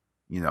past,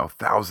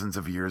 thousands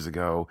of years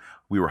ago,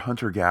 we were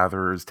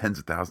hunter-gatherers, tens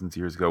of thousands of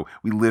years ago.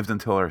 We lived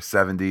until our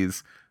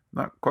 70s.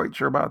 Not quite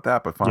sure about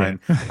that, but fine.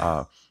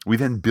 Yeah. We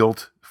then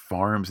built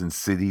farms and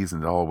cities,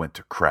 and it all went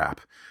to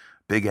crap.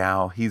 Big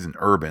Al, he's an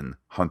urban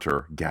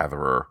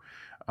hunter-gatherer.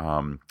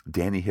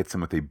 Danny hits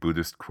him with a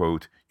Buddhist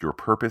quote, "Your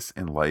purpose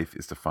in life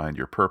is to find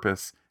your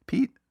purpose."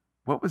 Pete,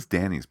 what was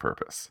Danny's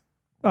purpose?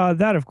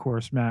 That, of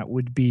course, Matt,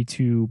 would be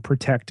to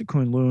protect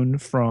Kunlun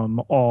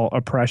from all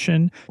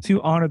oppression,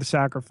 to honor the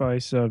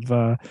sacrifice of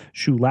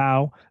Shu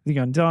Lao, the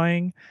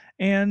Undying,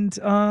 and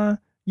no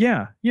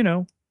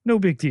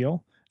big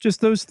deal. Just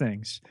those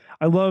things.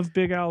 I love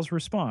Big Al's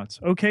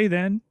response. Okay,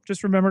 then,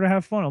 just remember to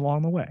have fun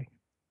along the way.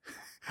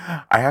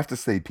 I have to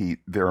say, Pete,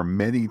 there are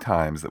many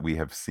times that we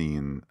have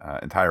seen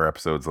entire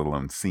episodes, let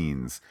alone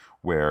scenes,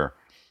 where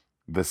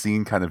the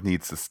scene kind of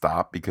needs to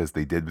stop because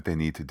they did what they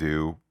need to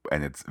do,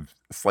 and it's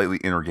slightly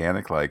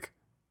inorganic, like,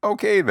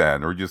 okay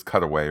then, or just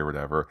cut away or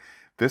whatever.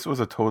 This was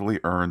a totally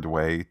earned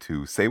way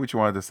to say what you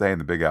wanted to say, and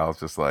the Big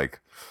Al's just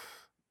like,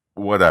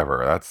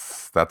 whatever,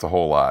 that's a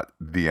whole lot.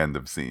 The end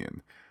of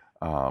scene.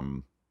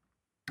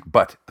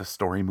 But the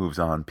story moves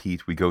on,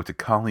 Pete. We go to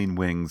Colleen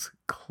Wing's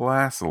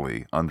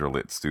classily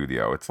underlit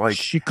studio. It's like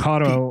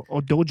Chikara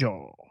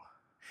Dojo.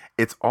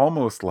 It's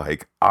almost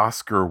like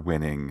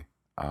Oscar-winning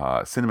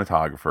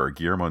cinematographer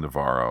Guillermo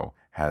Navarro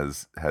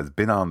has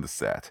been on the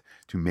set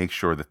to make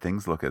sure that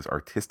things look as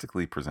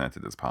artistically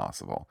presented as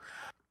possible.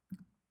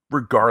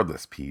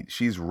 Regardless, Pete,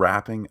 she's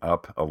wrapping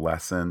up a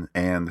lesson,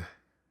 and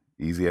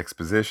easy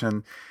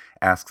exposition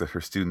asks that her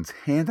students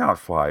hand out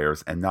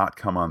flyers and not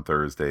come on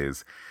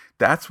Thursdays.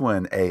 That's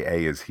when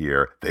AA is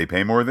here. They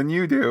pay more than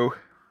you do.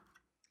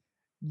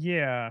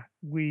 Yeah,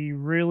 we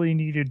really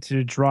needed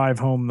to drive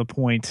home the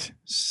point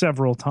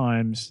several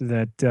times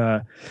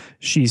that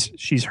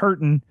she's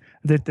hurting,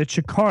 that the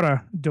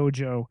Chikara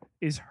dojo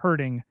is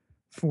hurting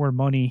for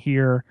money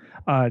here.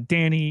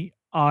 Danny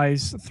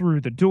eyes through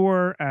the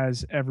door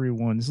as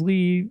everyone's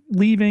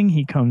leaving.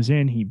 He comes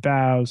in, he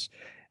bows.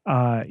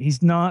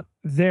 He's not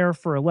there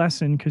for a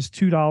lesson because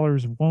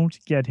 $2 won't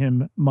get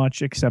him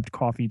much except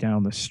coffee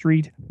down the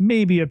street,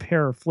 maybe a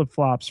pair of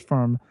flip-flops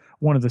from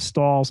one of the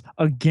stalls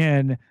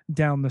again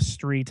down the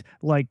street.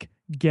 Like,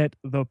 get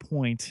the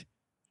point.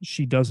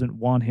 She doesn't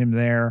want him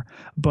there,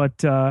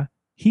 but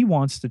he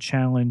wants to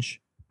challenge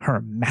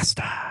her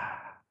master.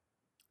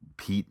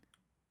 Pete,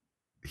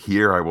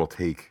 here I will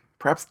take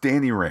perhaps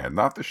Danny Rand,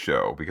 not the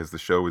show, because the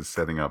show is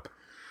setting up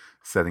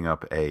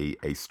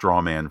a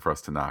straw man for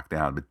us to knock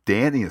down. But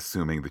Danny,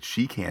 assuming that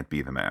she can't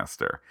be the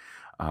master,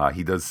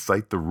 he does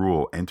cite the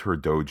rule, enter a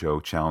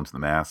dojo, challenge the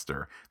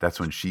master. That's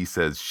when she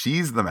says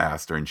she's the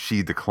master and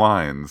she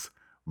declines.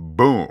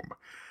 Boom.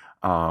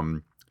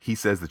 He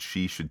says that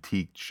she should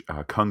teach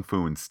Kung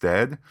Fu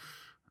instead.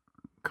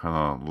 Kind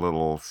of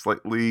little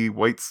slightly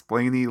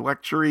white-splainy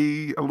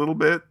lecture-y a little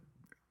bit.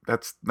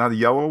 That's not a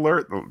yellow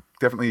alert.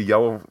 Definitely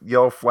a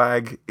yellow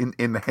flag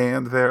in the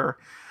hand there.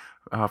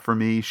 For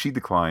me, she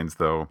declines,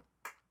 though.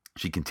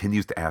 She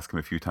continues to ask him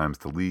a few times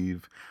to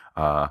leave.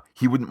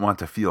 He wouldn't want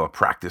to feel a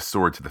practice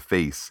sword to the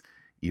face,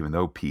 even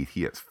though, Pete,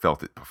 he has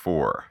felt it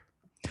before.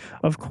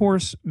 Of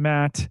course,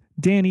 Matt,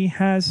 Danny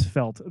has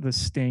felt the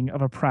sting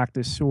of a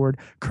practice sword,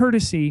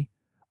 courtesy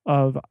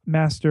of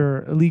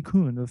Master Li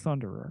Kun, the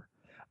Thunderer.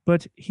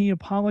 But he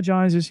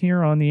apologizes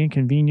here on the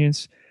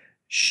inconvenience.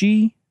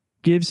 She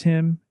gives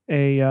him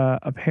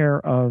a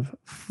pair of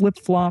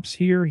flip-flops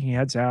here. He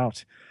heads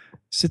out,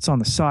 sits on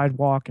the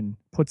sidewalk and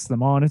puts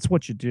them on. It's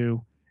what you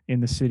do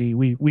in the city.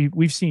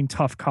 We've seen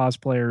tough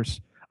cosplayers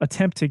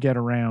attempt to get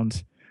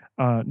around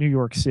New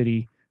York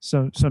City.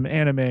 Some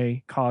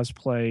anime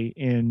cosplay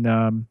in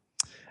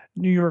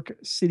New York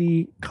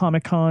City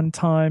Comic-Con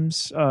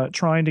times,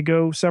 trying to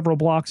go several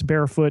blocks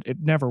barefoot. It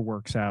never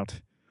works out.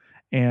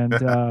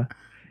 And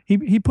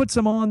he puts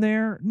them on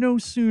there. No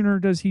sooner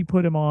does he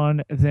put him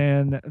on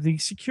than the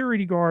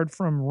security guard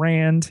from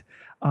Rand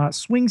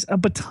swings a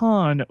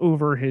baton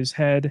over his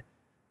head.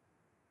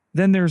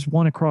 Then there's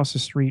one across the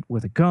street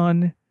with a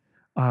gun.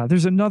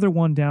 There's another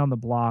one down the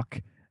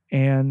block.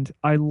 And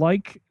I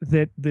like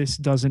that this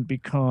doesn't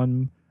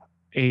become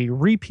a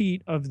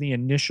repeat of the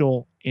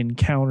initial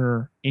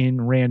encounter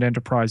in Rand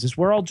Enterprises,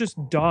 where I'll just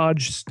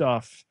dodge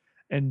stuff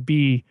and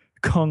be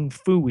kung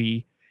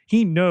fu-y.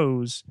 He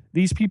knows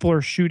these people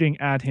are shooting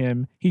at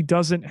him. He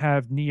doesn't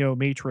have Neo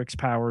Matrix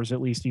powers,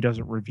 at least he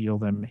doesn't reveal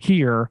them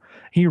here.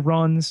 He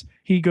runs,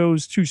 he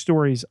goes 2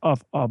 stories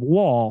up a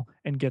wall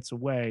and gets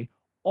away,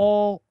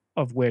 all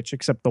of which,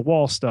 except the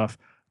wall stuff,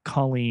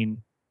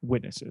 Colleen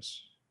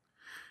witnesses.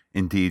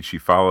 Indeed, she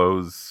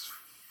follows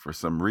for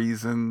some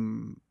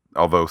reason,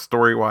 although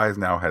story wise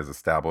now has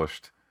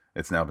established,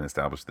 it's now been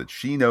established that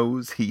she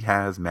knows he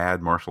has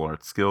mad martial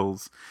arts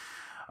skills.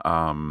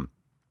 Um,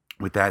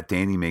 with that,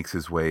 Danny makes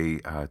his way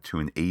to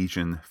an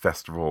Asian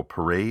festival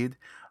parade.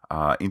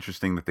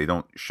 Interesting that they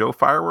don't show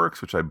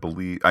fireworks, which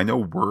I know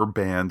were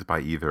banned by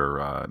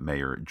either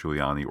Mayor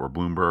Giuliani or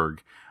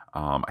Bloomberg.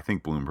 I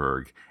think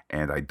Bloomberg,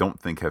 and I don't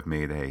think have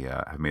made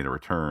a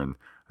return.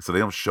 So they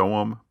don't show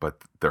them,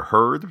 but they're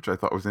heard, which I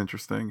thought was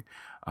interesting.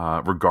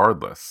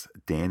 Regardless,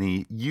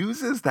 Danny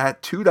uses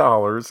that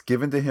 $2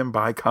 given to him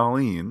by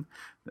Colleen.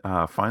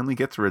 Finally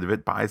gets rid of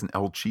it, buys an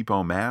El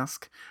Cheapo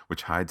mask,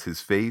 which hides his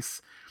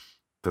face.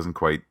 Doesn't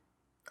quite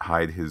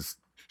hide his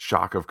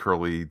shock of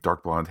curly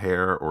dark blonde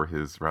hair or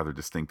his rather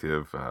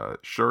distinctive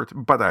shirt,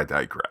 but I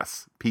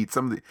digress. Pete,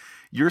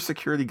 you're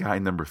security guy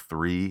number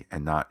 3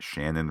 and not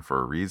Shannon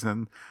for a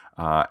reason.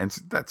 And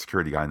that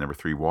security guy number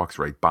 3 walks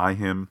right by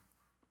him.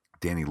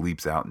 Danny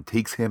leaps out and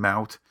takes him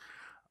out.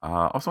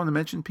 Also want to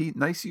mention, Pete,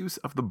 nice use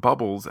of the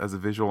bubbles as a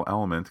visual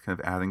element, kind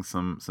of adding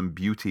some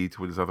beauty to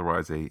what is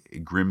otherwise a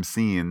grim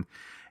scene.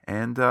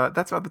 And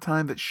that's about the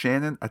time that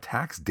Shannon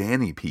attacks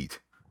Danny, Pete.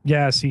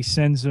 Yes, he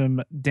sends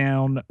him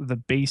down the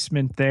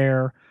basement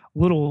there.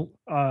 Little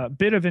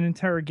bit of an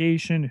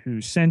interrogation.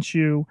 Who sent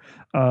you?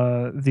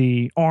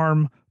 The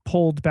arm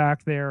pulled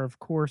back there. Of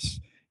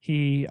course,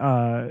 he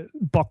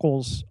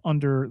buckles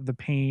under the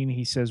pain.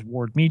 He says,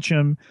 Ward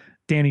Meacham.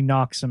 Danny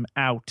knocks him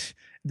out.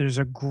 There's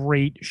a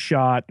great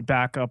shot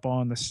back up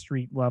on the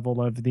street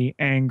level of the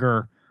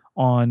anger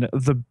on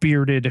the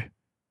bearded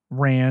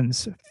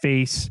Rand's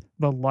face.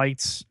 The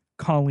lights,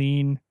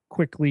 Colleen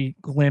quickly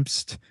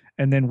glimpsed,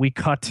 and then we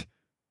cut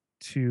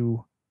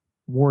to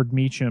Ward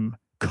Meacham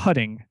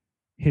cutting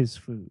his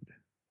food.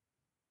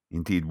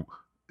 Indeed,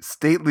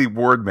 stately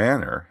Ward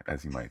manner,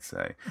 as you might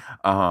say.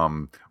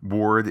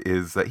 Ward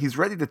is he's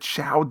ready to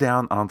chow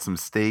down on some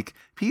steak.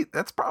 Pete,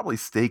 that's probably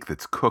steak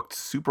that's cooked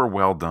super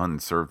well done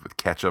and served with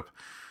ketchup.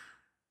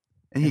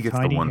 And he gets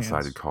the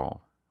one-sided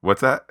call.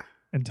 What's that?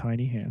 And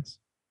tiny hands.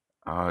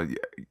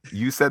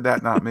 You said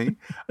that, not me.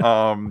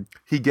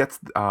 He gets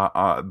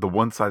the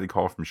one-sided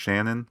call from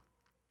Shannon.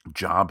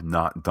 Job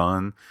not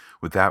done.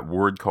 With that,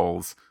 Ward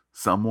calls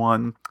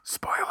someone.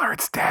 Spoiler,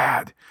 it's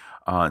Dad.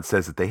 And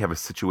says that they have a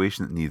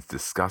situation that needs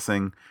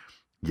discussing.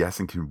 Yes,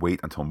 and can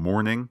wait until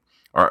morning.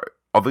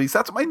 Although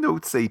that's what my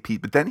notes say,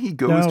 Pete. But then he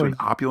goes to an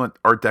opulent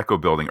Art Deco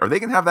building. Are they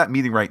going to have that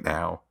meeting right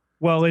now?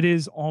 Well, it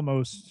is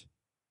almost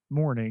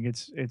morning.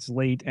 It's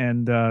late,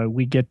 and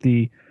we get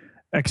the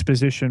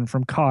exposition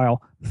from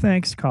Kyle.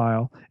 Thanks,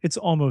 Kyle. It's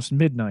almost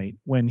midnight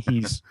when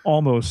he's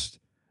almost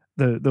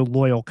the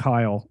loyal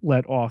Kyle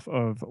let off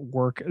of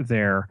work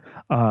there.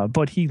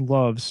 But he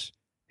loves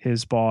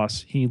his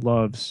boss. He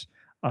loves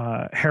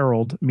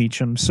Harold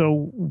Meacham.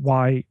 So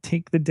why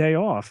take the day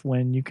off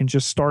when you can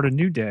just start a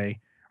new day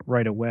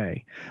right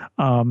away?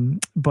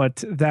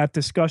 But that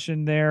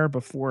discussion there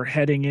before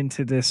heading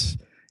into this,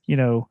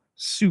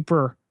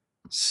 super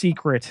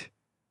secret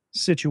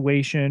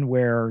situation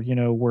where,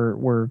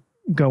 we're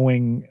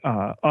going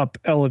up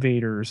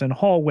elevators and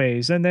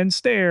hallways and then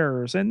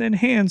stairs and then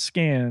hand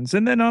scans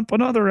and then up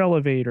another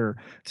elevator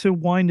to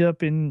wind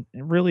up in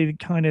really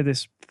kind of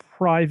this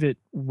private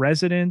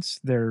residence.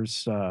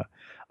 There's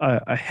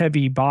a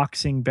heavy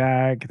boxing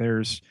bag.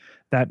 There's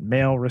that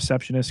male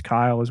receptionist,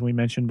 Kyle, as we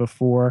mentioned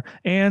before.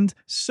 And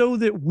so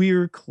that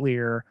we're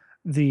clear,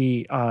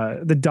 the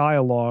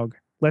dialogue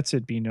lets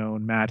it be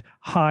known, Matt,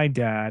 hi,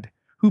 Dad,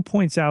 who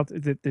points out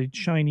that the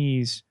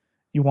Chinese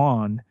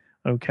yuan,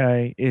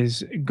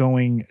 is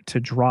going to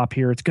drop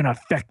here. It's going to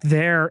affect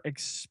their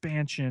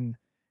expansion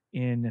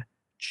in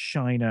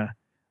China.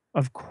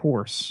 Of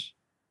course,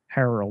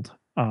 Harold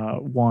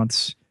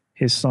wants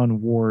his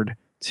son Ward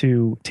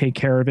to take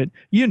care of it,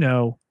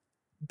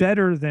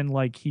 better than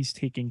like he's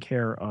taking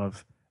care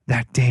of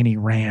that Danny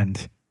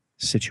Rand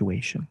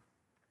situation.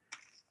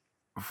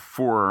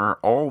 For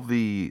all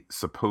the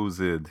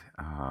supposed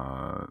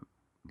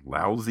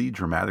lousy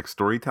dramatic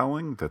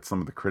storytelling that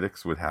some of the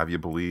critics would have you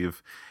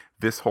believe,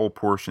 this whole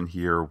portion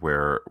here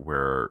where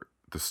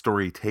the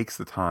story takes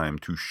the time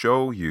to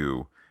show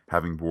you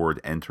having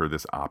Ward enter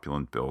this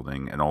opulent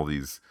building and all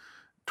these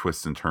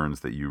twists and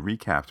turns that you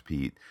recapped,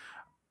 Pete,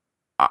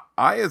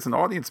 I as an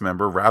audience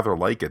member rather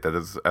like it. That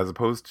is, as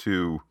opposed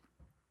to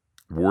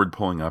Ward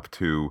pulling up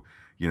to,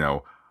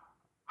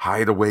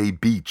 Hideaway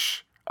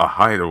Beach, a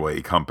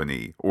hideaway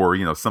company,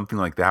 or, something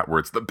like that where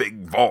it's the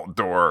big vault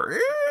door.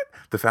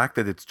 The fact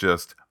that it's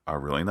just a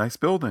really nice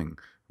building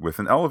with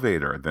an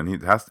elevator, then he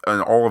has,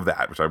 and all of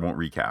that, which I won't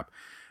recap.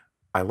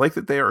 I like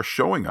that they are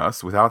showing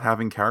us without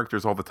having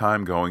characters all the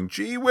time going,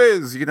 gee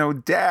whiz,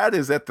 dad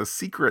is at the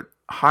secret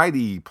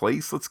hidey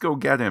place. Let's go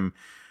get him.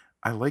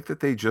 I like that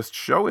they just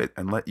show it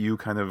and let you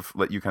kind of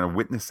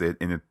witness it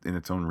in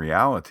its own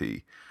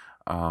reality.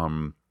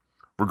 Um,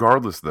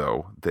 Regardless,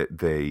 though, that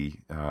they,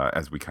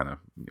 as we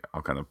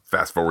I'll kind of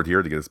fast forward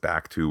here to get us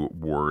back to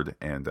Ward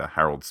and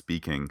Harold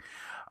speaking.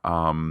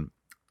 Um,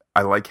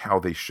 I like how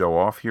they show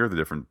off here the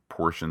different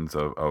portions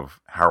of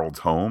Harold's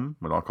home,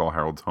 what I'll call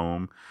Harold's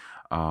home.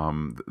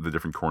 The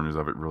different corners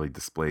of it really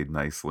displayed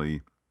nicely.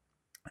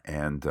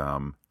 And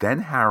then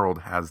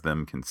Harold has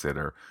them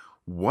consider,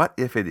 what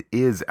if it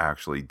is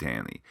actually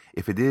Danny?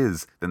 If it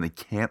is, then they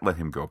can't let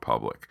him go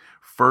public.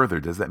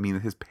 Further, does that mean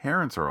that his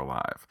parents are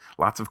alive?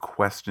 Lots of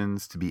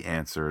questions to be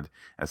answered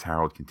as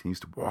Harold continues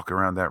to walk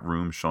around that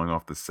room showing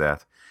off the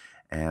set.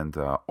 And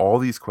all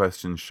these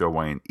questions show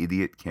why an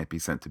idiot can't be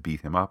sent to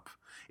beat him up.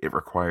 It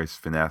requires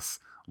finesse,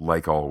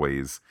 like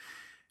always.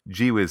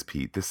 Gee whiz,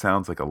 Pete, this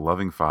sounds like a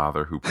loving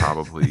father who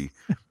probably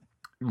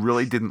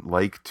really didn't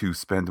like to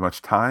spend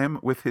much time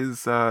with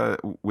his son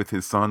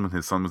when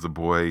his son was a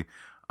boy.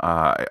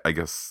 I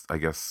guess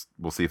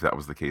we'll see if that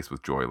was the case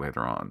with Joy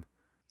later on.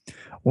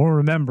 Well,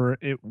 remember,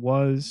 it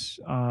was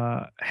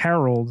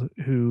Harold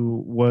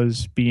who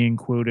was being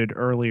quoted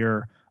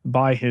earlier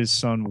by his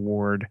son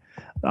Ward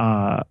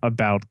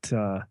about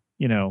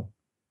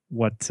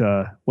what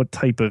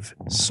type of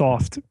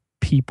soft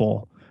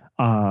people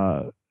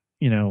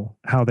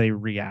how they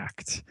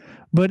react.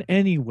 But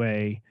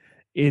anyway,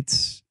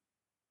 it's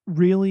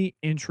really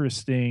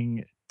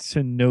interesting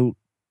to note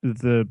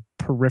the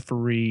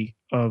periphery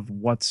of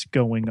what's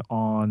going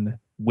on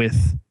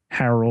with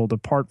Harold,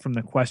 apart from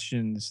the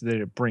questions that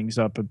it brings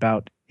up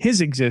about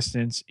his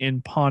existence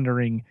in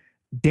pondering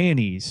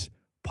Danny's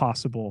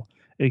possible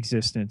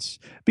existence.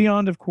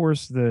 Beyond, of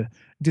course, the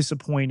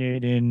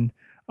disappointed in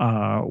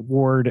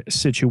Ward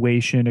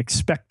situation,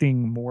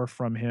 expecting more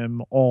from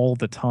him all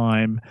the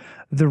time.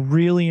 The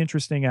really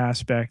interesting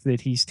aspect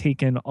that he's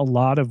taken a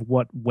lot of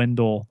what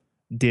Wendell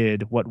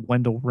did, what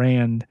Wendell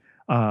Rand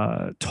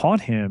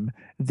taught him,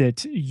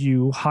 that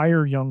you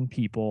hire young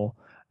people,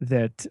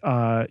 that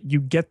you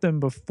get them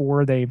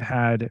before they've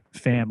had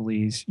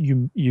families.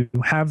 You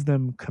have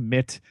them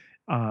commit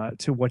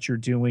to what you're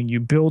doing. You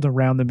build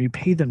around them. You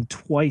pay them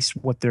twice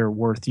what they're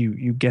worth.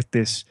 You get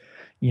this,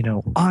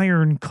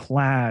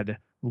 ironclad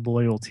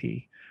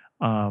loyalty.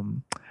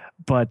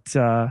 But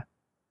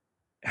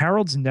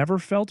Harold's never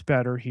felt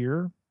better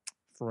here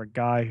for a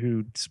guy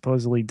who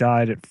supposedly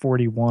died at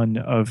 41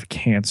 of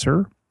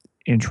cancer.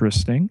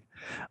 Interesting.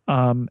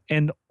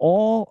 And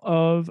all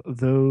of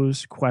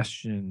those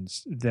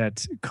questions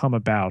that come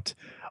about,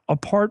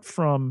 apart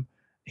from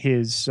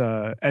his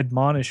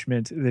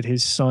admonishment that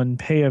his son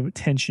pay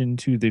attention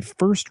to the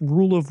first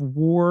rule of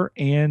war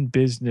and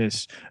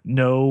business: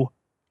 know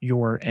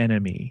your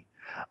enemy.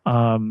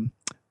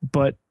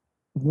 But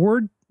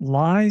Ward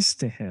lies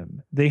to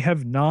him. They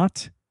have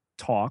not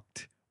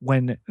talked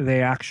when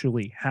they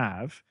actually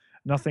have.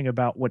 Nothing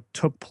about what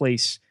took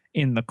place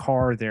in the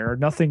car there.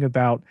 Nothing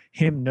about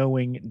him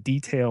knowing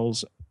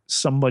details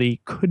somebody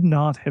could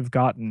not have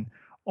gotten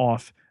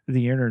off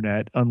the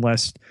internet,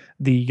 unless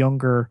the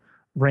younger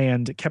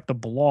Rand kept a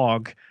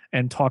blog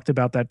and talked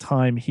about that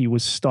time he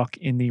was stuck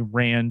in the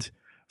Rand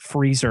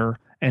freezer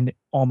and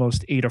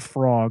almost ate a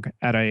frog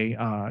at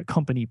a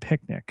company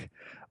picnic.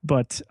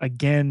 But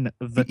again,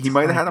 He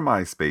might have had a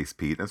MySpace,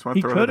 Pete. I just want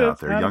he to throw could that out have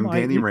there. had a Young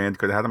Danny Rand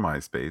could have had a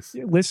MySpace.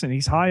 listen,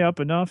 he's high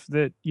up enough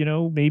that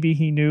maybe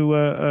he knew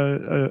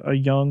a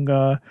young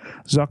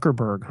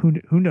Zuckerberg.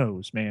 Who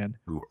knows, man?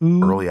 Who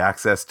Who early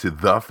access to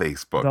the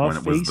Facebook the when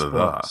it was the.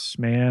 Facebooks,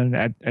 man,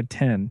 at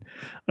 10.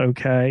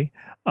 Okay,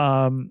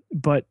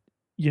 but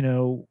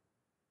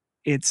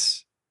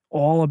it's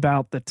all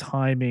about the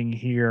timing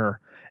here.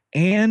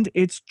 And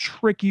it's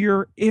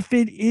trickier if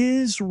it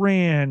is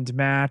Rand,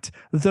 Matt,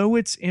 though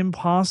it's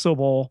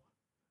impossible.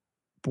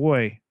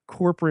 Boy,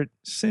 corporate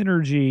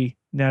synergy,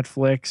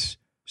 Netflix,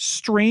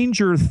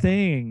 Stranger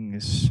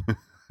Things,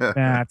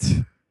 Matt,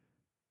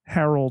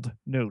 Harold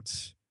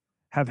notes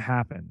have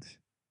happened,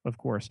 of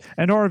course,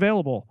 and are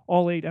available,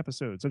 all 8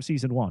 episodes of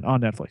season 1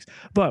 on Netflix.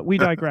 But we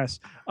digress.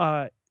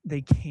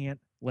 They can't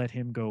let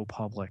him go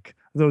public.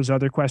 Those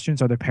other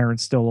questions: are the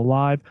parents still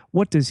alive?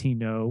 What does he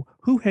know?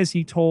 Who has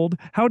he told?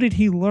 How did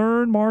he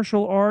learn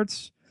martial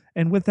arts?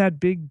 And with that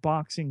big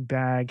boxing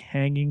bag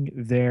hanging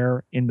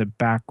there in the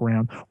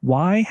background,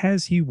 why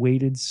has he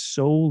waited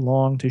so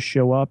long to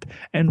show up?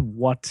 And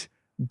what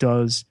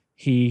does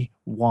he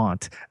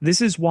want?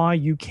 This is why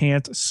you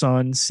can't,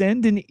 son,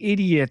 send an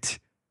idiot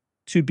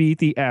to beat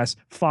the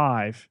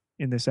S5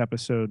 in this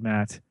episode,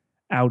 Matt,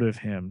 out of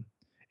him.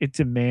 It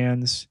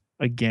demands,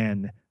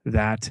 again,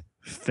 that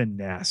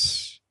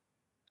finesse.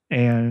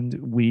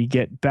 And we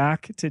get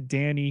back to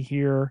Danny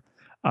here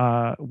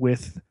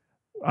with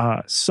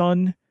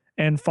son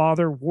and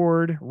father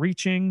Ward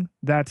reaching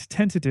that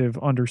tentative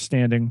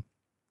understanding.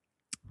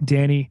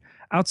 Danny,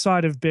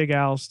 outside of Big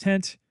Al's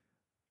tent,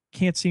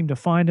 can't seem to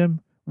find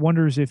him,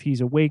 wonders if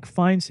he's awake,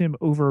 finds him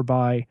over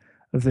by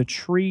the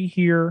tree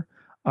here.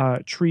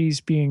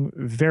 trees being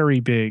very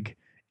big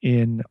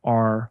in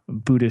our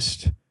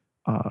Buddhist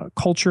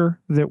culture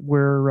that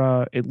we're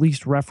at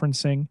least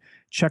referencing.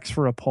 Checks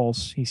for a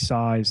pulse. He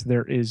sighs.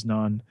 There is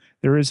none.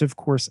 There is, of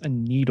course, a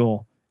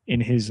needle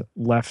in his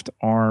left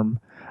arm.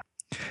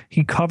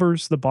 He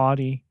covers the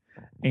body,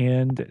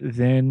 and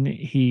then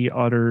he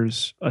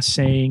utters a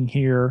saying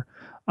here,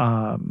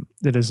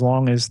 that as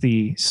long as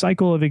the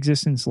cycle of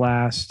existence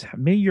lasts,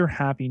 may your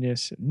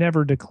happiness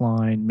never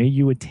decline. May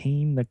you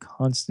attain the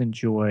constant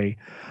joy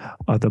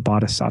of the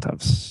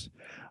bodhisattvas.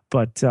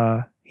 But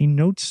he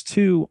notes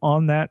too,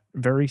 on that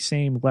very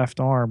same left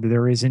arm,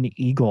 there is an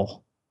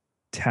eagle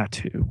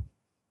tattoo.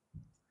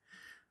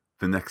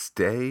 The next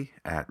day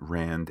at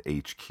Rand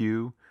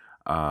HQ,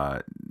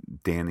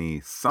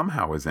 Danny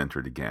somehow has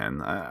entered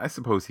again. I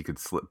suppose he could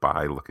slip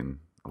by looking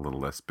a little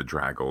less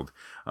bedraggled.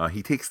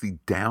 He takes the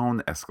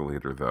down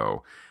escalator,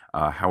 though.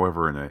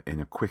 However,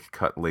 in a quick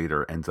cut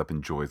later, ends up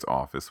in Joy's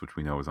office, which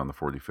we know is on the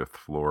 45th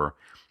floor.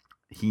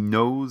 He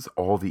knows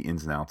all the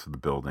ins and outs of the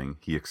building,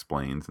 he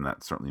explains, and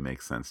that certainly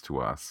makes sense to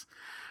us.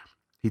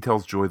 He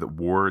tells Joy that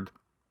Ward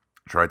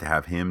tried to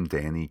have him,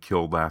 Danny,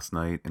 killed last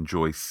night, and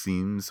Joy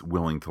seems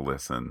willing to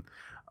listen.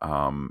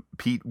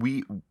 Pete,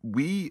 we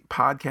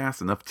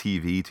podcast enough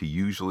TV to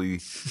usually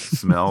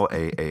smell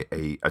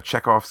a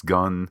Chekhov's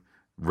gun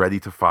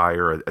ready to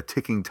fire, a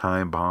ticking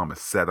time bomb, a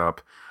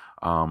setup.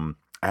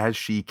 As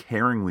she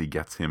caringly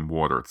gets him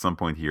water at some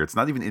point here. It's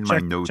not even in my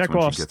notes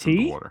when she gets him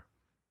the water.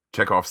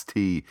 Chekhov's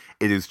tea.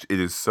 It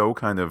is so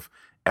kind of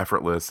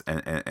effortless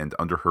and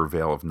under her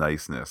veil of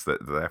niceness that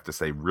I have to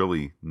say,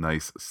 really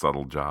nice,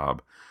 subtle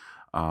job.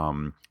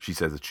 She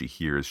says that she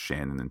hears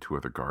Shannon and two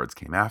other guards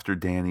came after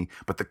Danny,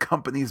 but the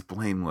company's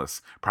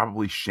blameless.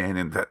 Probably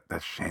Shannon,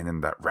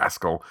 that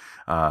rascal,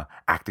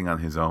 acting on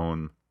his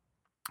own.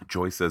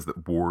 Joy says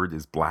that Ward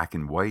is black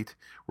and white,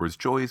 whereas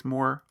Joy is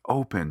more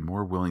open,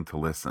 more willing to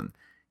listen.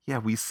 Yeah,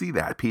 we see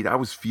that, Pete. I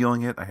was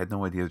feeling it. I had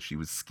no idea that she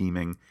was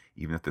scheming,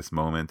 even at this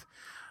moment.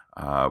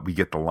 We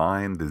get the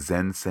line, the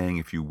Zen saying,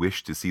 if you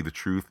wish to see the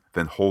truth,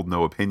 then hold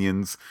no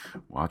opinions.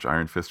 Watch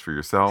Iron Fist for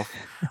yourself.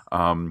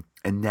 And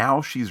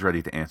now she's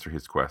ready to answer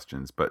his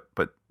questions, but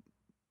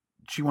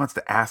she wants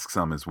to ask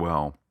some as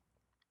well.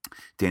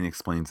 Danny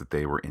explains that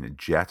they were in a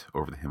jet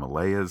over the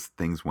Himalayas.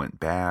 Things went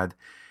bad.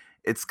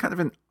 It's kind of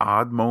an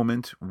odd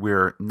moment.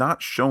 We're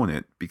not shown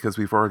it because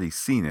we've already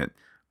seen it,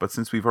 but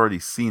since we've already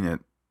seen it,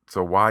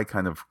 so why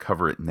kind of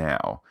cover it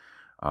now?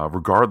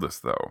 Regardless,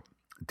 though,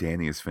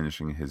 Danny is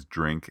finishing his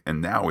drink,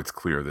 and now it's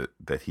clear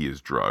that he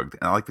is drugged.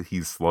 And I like that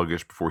he's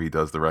sluggish before he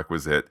does the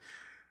requisite,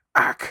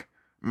 ack,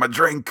 my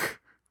drink,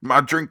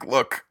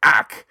 look,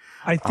 ack.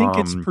 I think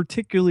it's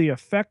particularly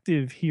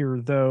effective here,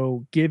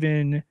 though,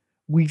 given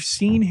we've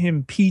seen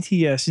him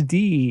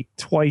PTSD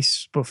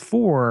twice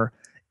before.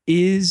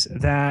 Is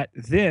that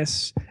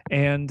this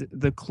and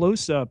the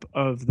close-up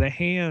of the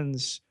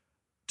hands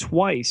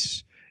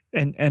twice,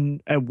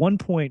 and at one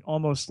point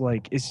almost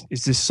like, is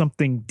this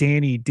something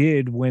Danny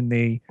did when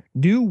they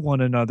knew one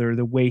another,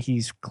 the way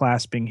he's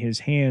clasping his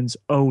hands?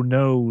 Oh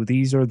no,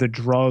 these are the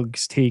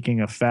drugs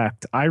taking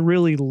effect. I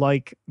really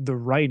like the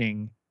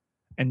writing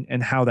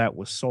and how that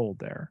was sold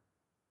there.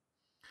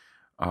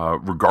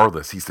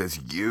 Regardless, he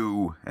says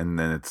you, and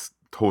then it's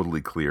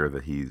totally clear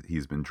that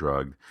he's been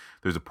drugged.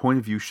 There's a point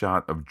of view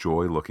shot of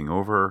Joy looking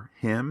over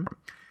him,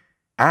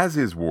 as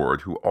is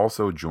Ward, who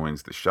also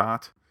joins the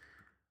shot.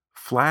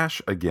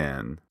 Flash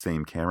again,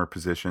 same camera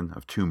position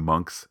of two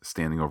monks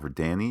standing over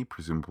Danny,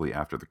 presumably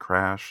after the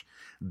crash.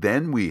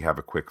 Then we have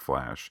a quick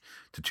flash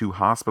to two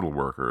hospital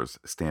workers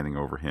standing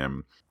over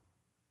him.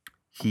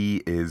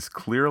 He is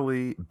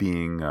clearly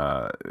being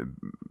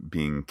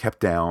kept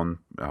down,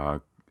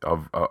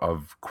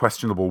 of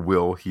questionable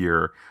will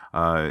here,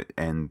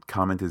 and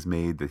comment is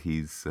made that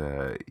he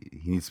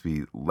needs to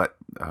be let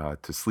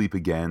to sleep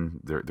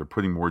again. They're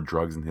putting more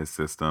drugs in his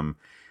system.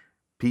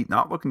 Pete,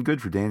 not looking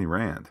good for Danny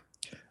Rand.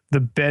 The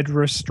bed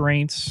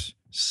restraints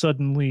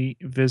suddenly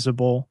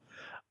visible.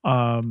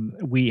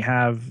 We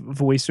have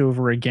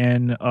voiceover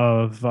again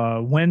of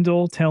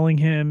Wendell telling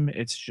him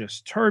it's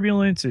just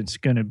turbulence. It's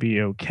going to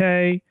be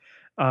okay.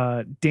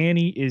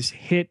 Danny is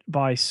hit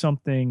by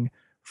something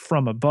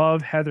from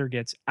above. Heather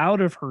gets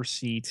out of her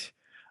seat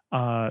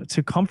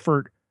to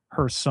comfort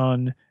her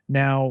son,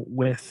 now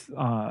with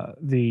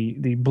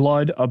the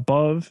blood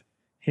above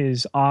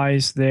his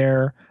eyes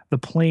there. The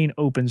plane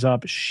opens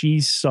up.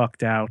 She's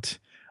sucked out.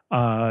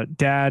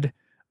 Dad,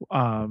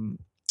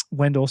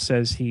 Wendell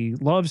says he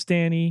loves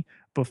Danny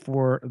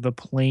before the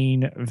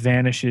plane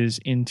vanishes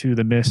into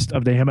the mist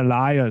of the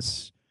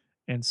Himalayas.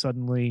 And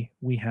suddenly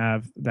we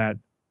have that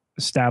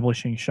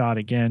establishing shot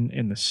again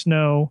in the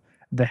snow.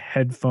 The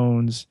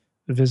headphones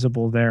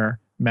visible there,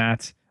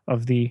 Matt,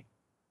 of the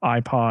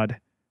iPod.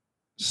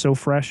 So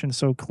fresh and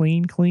so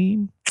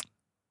clean.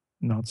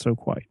 Not so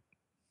quite.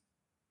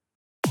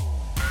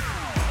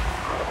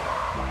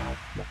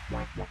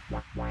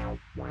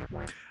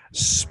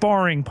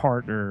 Sparring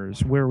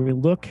partners, where we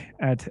look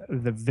at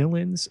the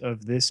villains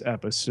of this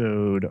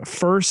episode.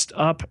 First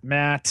up,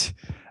 Matt,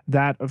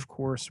 That, of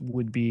course,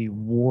 would be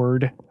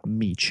Ward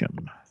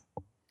Meacham.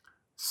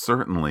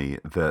 Certainly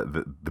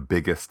the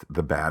biggest,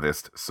 the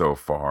baddest so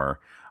far.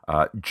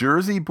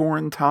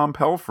 Jersey-born Tom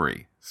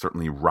Pelfrey,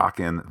 certainly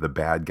rocking the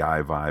bad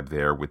guy vibe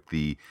there with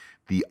the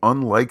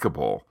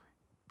unlikable,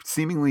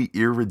 seemingly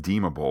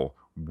irredeemable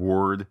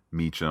Ward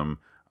Meacham.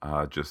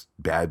 Just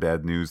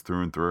bad news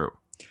through and through.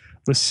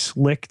 The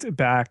slicked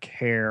back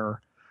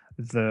hair,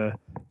 the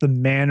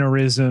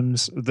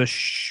mannerisms, the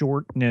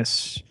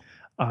shortness,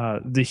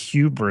 the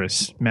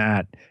hubris,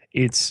 Matt.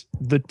 It's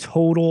the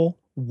total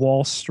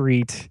Wall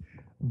Street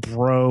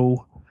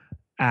bro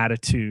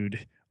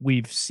attitude.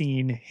 We've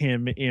seen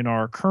him in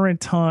our current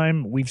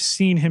time. We've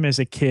seen him as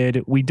a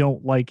kid. We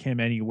don't like him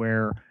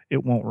anywhere.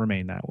 It won't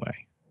remain that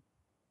way.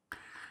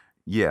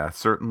 Yeah,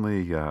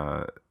 certainly.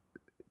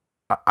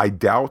 I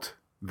doubt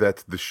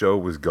that the show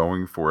was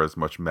going for as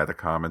much meta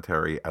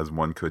commentary as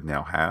one could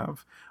now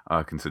have,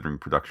 considering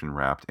production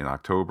wrapped in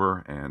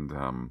October.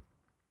 And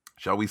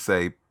shall we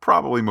say,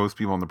 probably most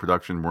people in the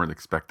production weren't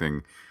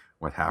expecting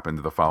what happened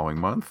the following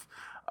month.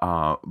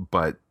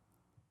 But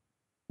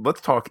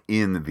let's talk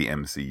in the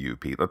MCU,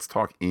 Pete. Let's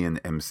talk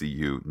in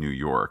MCU New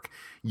York.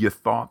 You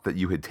thought that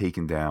you had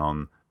taken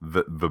down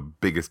the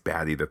biggest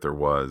baddie that there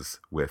was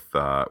with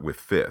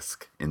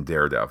Fisk in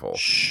Daredevil.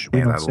 Shh, we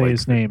don't say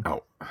his name.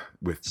 Oh,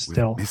 with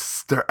Still.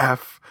 Mr.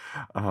 F.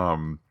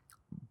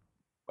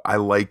 I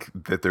like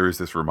that there is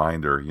this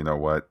reminder. You know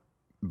what?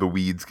 The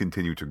weeds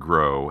continue to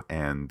grow,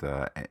 and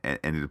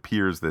it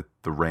appears that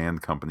the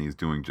Rand company is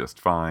doing just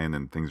fine,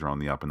 and things are on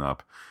the up and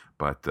up.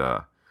 But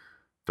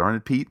darn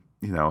it, Pete,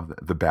 you know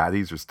the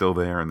baddies are still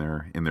there, and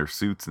they're in their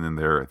suits and in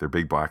their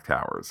big black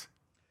towers.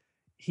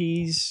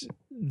 He's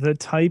the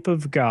type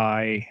of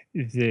guy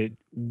that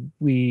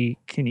we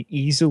can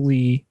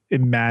easily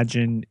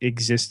imagine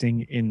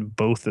existing in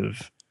both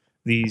of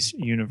these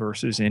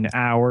universes, in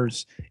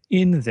ours,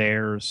 in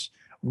theirs,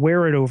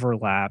 where it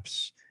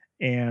overlaps.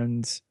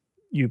 And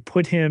you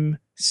put him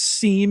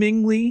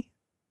seemingly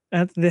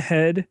at the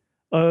head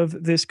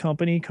of this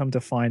company. Come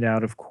to find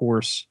out, of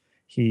course,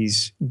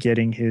 he's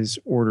getting his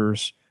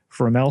orders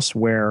from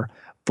elsewhere.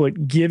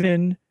 But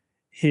given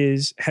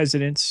his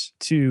hesitance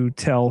to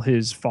tell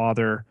his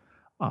father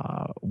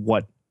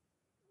what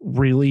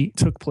really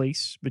took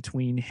place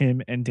between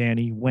him and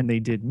Danny when they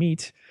did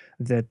meet,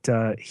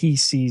 that he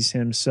sees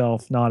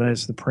himself not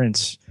as the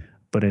prince,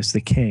 but as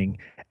the king.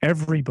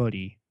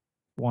 Everybody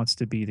wants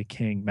to be the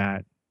king,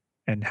 Matt,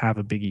 and have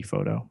a Biggie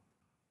photo.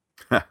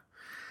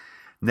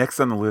 Next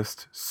on the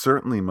list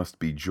certainly must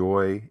be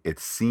Joy. It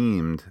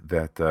seemed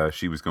that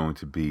she was going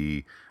to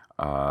be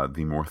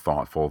the more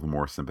thoughtful, the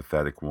more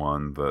sympathetic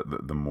one,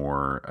 the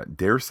more,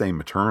 dare say,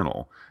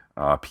 maternal.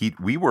 Pete,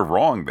 we were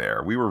wrong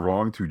there. We were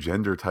wrong to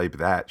gender type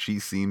that. She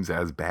seems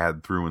as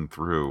bad through and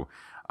through,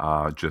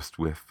 just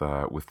with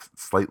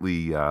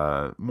slightly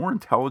more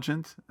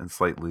intelligent and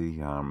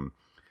slightly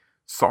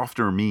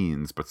softer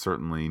means, but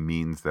certainly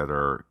means that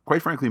are,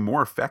 quite frankly,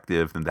 more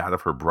effective than that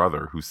of her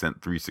brother, who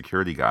sent 3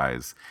 security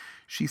guys.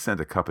 She sent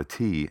a cup of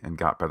tea and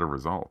got better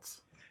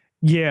results.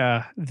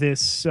 Yeah,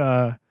 this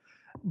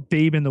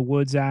Babe in the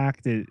Woods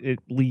act, at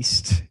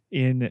least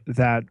in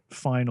that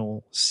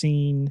final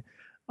scene,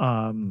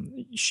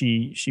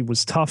 she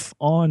was tough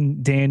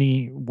on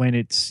Danny when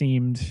it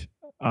seemed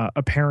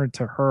apparent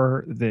to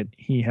her that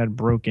he had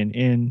broken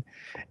in.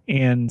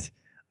 And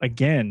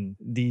again,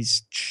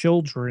 these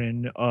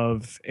children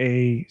of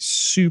a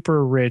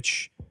super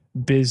rich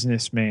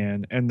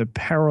businessman and the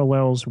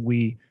parallels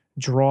we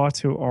draw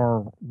to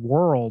our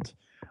world.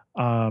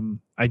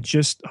 I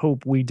just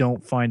hope we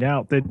don't find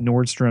out that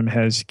Nordstrom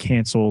has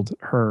canceled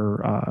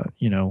her,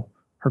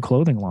 her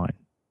clothing line.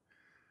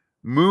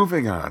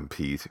 Moving on,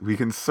 Pete, we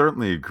can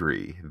certainly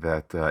agree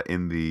that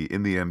in the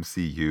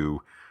MCU,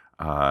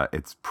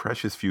 it's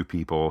precious few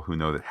people who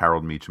know that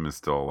Harold Meacham is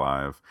still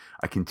alive.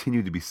 I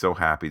continue to be so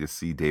happy to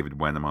see David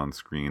Wenham on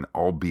screen,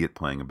 albeit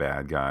playing a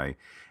bad guy,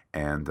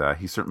 and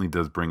he certainly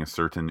does bring a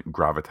certain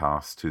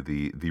gravitas to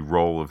the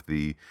role of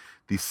the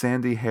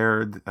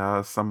sandy-haired,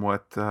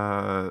 somewhat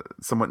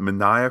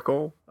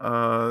maniacal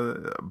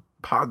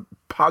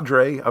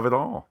padre of it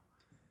all.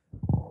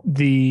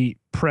 The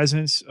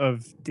presence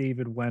of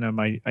David Wenham,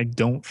 I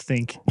don't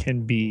think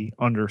can be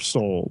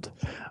undersold.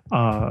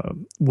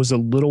 Was a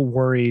little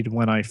worried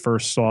when I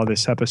first saw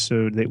this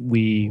episode that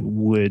we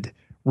would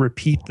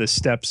repeat the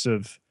steps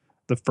of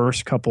the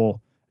first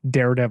couple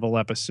Daredevil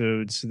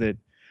episodes, that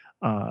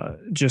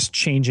just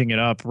changing it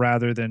up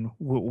rather than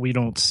we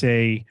don't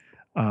say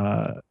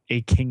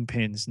a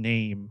kingpin's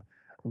name.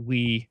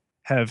 We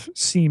have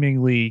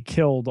seemingly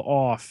killed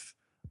off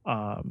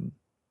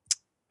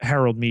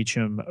Harold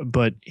Meacham,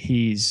 but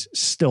he's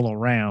still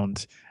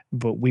around,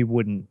 but we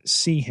wouldn't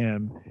see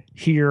him.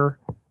 Here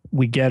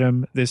we get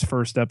him this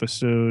first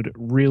episode.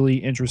 Really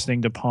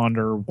interesting to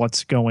ponder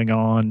what's going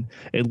on.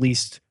 At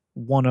least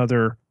one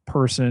other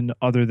person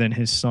other than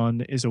his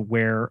son is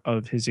aware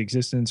of his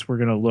existence. We're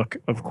going to look,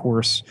 of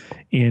course,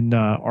 in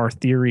our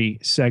theory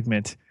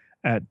segment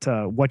at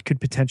what could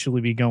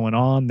potentially be going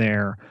on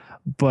there.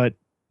 But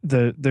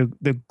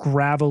the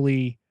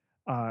gravelly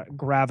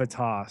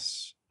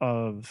gravitas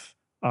of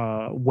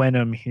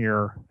Wenham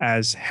here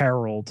as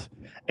Harold,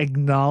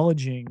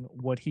 acknowledging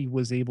what he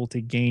was able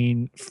to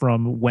gain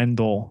from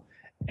Wendell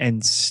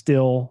and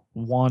still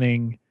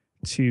wanting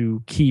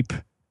to keep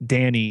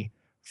Danny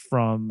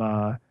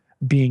from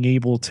being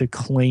able to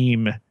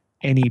claim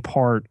any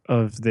part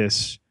of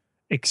this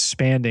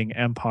expanding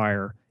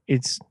empire.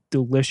 It's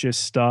delicious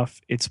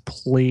stuff. It's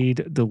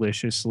played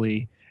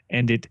deliciously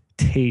and it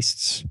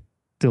tastes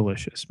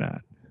delicious,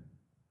 Matt.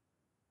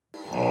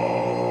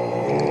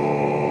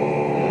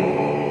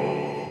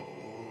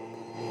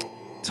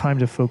 Time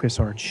to focus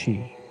our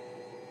chi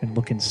and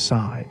look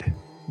inside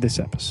this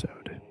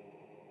episode.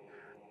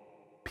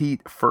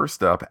 Pete,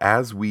 first up,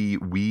 as we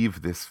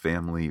weave this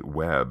family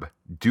web,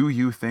 do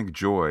you think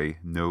Joy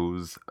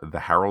knows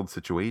the Harold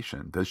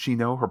situation? Does she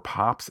know her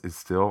pops is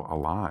still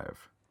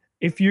alive?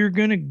 If you're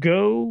going to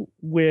go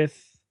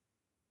with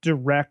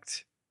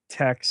direct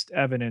text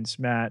evidence,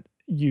 Matt,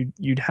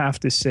 you'd have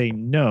to say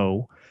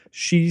no.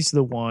 She's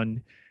the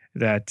one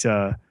that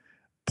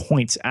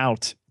points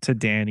out to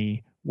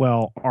Danny,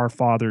 well, our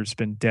father's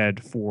been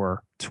dead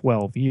for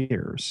 12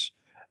 years.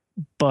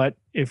 But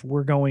if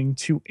we're going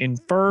to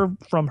infer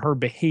from her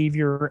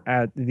behavior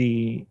at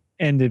the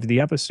end of the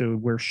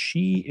episode, where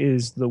she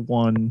is the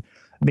one,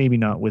 maybe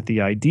not with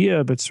the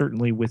idea, but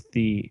certainly with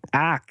the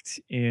act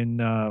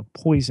in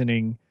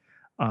poisoning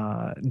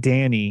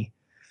Danny,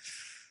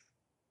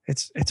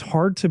 it's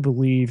hard to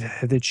believe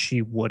that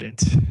she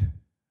wouldn't.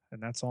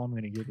 And that's all I'm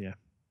going to give you.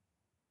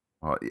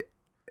 Well,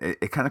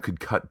 it kind of could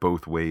cut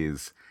both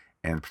ways,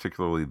 and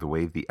particularly the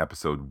way the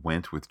episode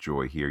went with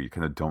Joy here, you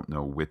kind of don't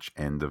know which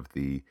end of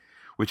the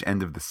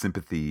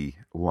sympathy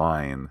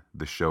line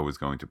the show is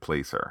going to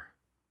place her.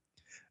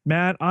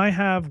 Matt, I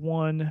have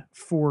one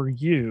for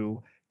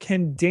you.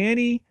 Can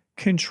Danny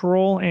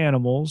control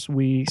animals?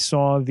 We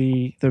saw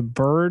the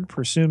bird,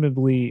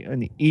 presumably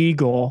an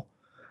eagle.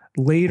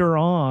 Later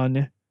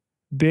on,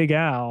 Big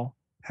Al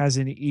has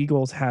an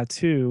eagle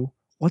tattoo.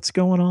 What's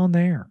going on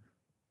there?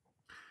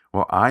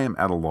 Well, I am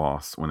at a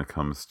loss when it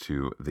comes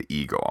to the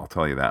eagle, I'll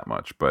tell you that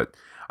much. But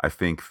I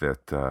think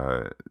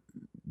that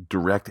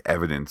direct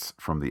evidence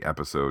from the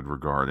episode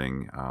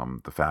regarding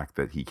the fact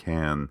that he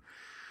can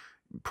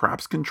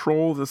perhaps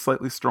control is a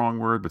slightly strong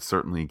word, but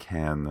certainly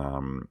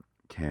can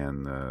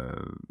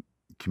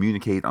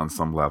communicate on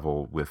some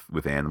level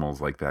with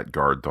animals like that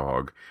guard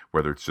dog,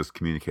 whether it's just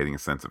communicating a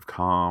sense of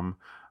calm,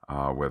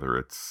 whether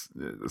it's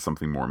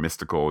something more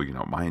mystical,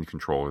 mind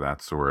control or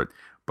that sort.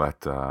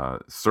 But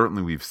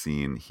certainly we've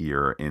seen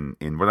here in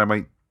what I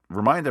might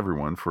remind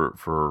everyone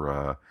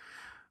for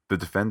the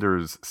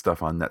Defenders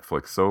stuff on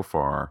Netflix so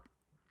far,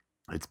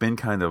 it's been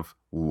kind of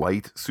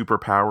light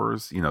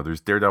superpowers.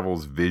 There's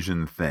Daredevil's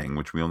vision thing,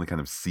 which we only kind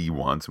of see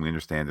once, and we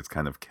understand it's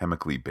kind of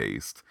chemically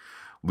based.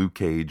 Luke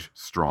Cage,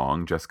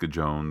 strong. Jessica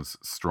Jones,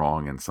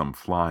 strong, and some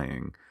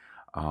flying.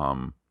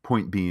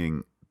 Point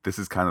being, this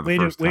is kind of the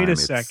first time. Wait a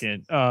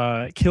second.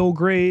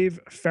 Kilgrave,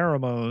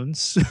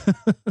 pheromones.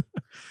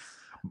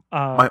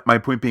 My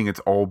point being, it's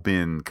all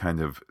been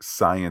kind of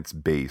science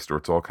based, or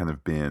it's all kind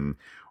of been,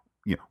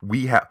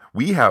 we have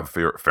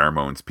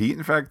pheromones, Pete.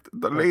 In fact,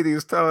 the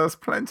ladies tell us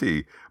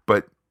plenty.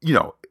 But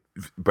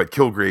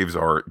Kilgraves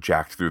are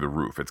jacked through the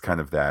roof. It's kind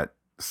of that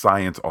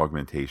science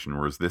augmentation,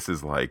 whereas this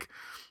is like,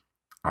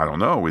 I don't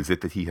know, is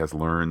it that he has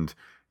learned,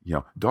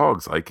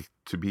 dogs like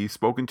to be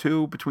spoken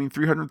to between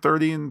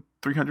 330 and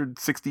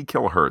 360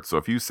 kilohertz. So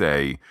if you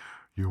say,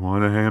 you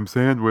want a ham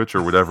sandwich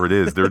or whatever it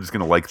is, they're just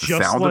going to like the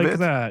sound like of it.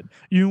 That.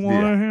 You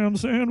want a ham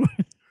sandwich?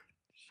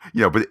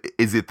 But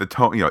is it the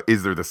tone,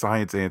 is there the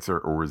science answer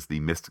or is the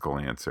mystical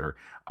answer?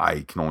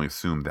 I can only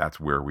assume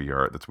that's where we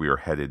are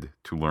headed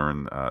to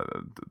learn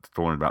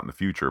about in the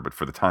future. But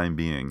for the time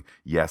being,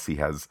 yes, he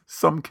has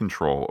some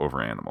control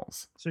over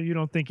animals. So you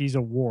don't think he's a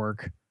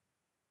warg?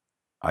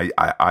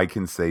 I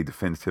can say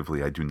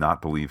definitively, I do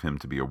not believe him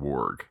to be a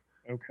warg.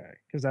 Okay,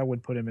 because that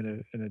would put him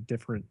in a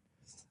different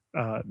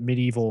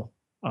medieval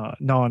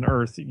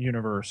non-Earth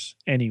universe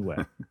anyway.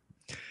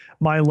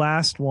 My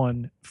last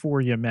one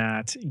for you,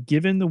 Matt,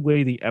 given the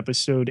way the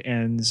episode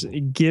ends,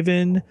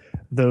 given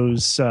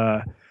those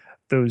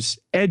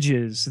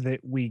edges that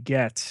we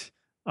get,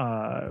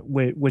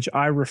 which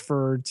I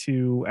referred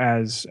to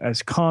as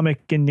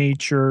comic in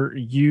nature,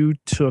 you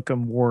took a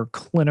more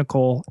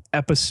clinical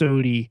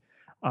episode-y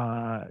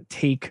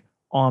take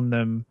on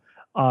them.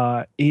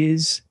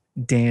 Is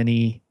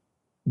Danny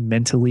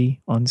mentally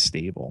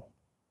unstable?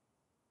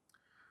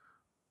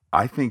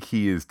 I think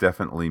he is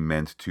definitely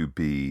meant to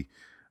be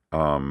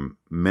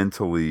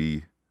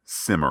mentally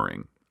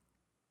simmering.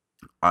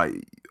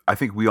 I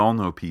think we all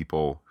know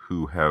people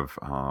who have,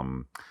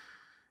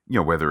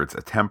 whether it's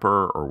a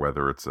temper or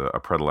whether it's a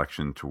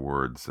predilection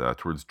towards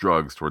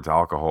drugs, towards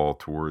alcohol,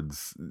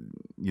 towards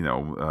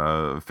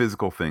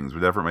physical things,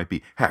 whatever it might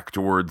be. Heck,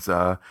 towards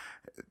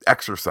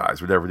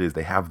exercise, whatever it is.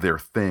 They have their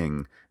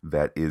thing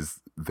that is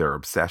their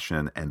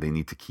obsession, and they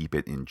need to keep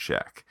it in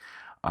check.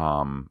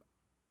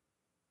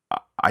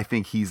 I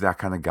think he's that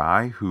kind of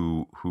guy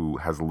who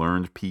has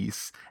learned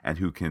peace and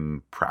who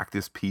can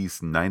practice peace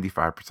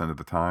 95% of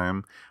the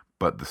time,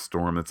 but the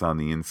storm that's on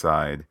the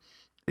inside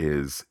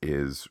is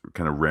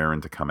kind of raring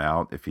to come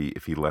out if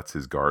he lets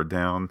his guard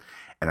down.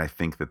 And I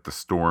think that the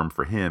storm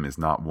for him is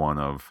not one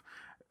of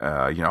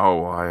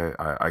oh,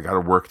 I got to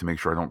work to make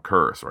sure I don't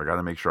curse, or I got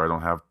to make sure I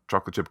don't have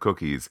chocolate chip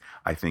cookies.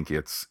 I think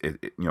it's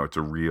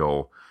a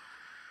real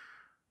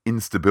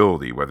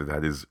instability, whether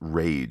that is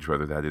rage,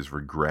 whether that is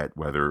regret,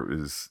 whether it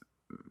is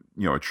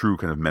a true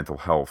kind of mental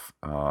health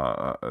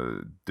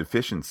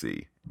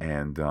deficiency.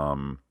 And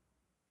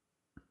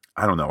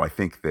I don't know. I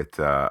think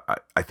that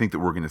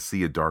we're going to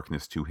see a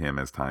darkness to him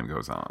as time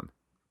goes on.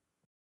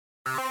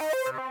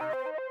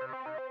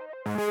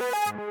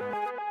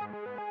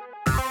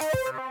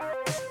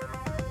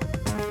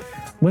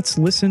 Let's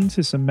listen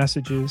to some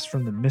messages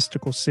from the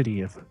mystical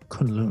city of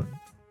Kunlun.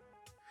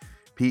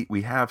 Pete,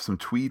 we have some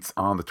tweets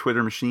on the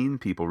Twitter machine,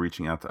 people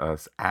reaching out to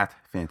us at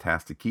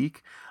Fantastic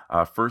Geek.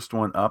 First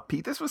one up,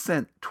 Pete, this was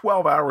sent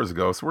 12 hours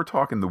ago, so we're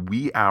talking the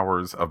wee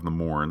hours of the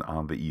morn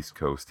on the East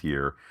Coast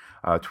here.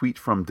 Tweet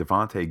from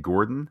Devontae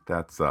Gordon,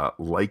 that's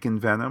Lichen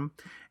Venom,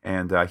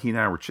 and he and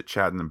I were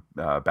chit-chatting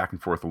back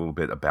and forth a little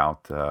bit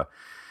about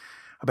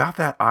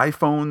that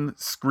iPhone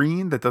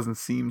screen that doesn't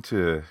seem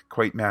to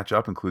quite match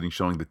up, including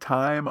showing the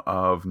time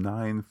of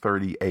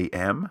 9:30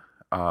 a.m.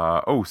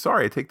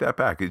 Sorry, I take that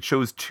back. It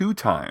shows 2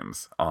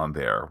 times on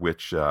there,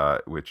 which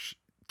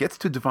gets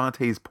to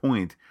Devontae's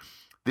point.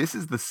 This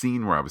is the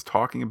scene where I was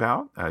talking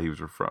about. He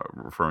was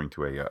referring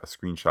to a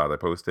screenshot I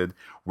posted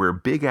where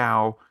Big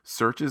Al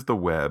searches the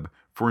web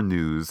for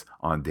news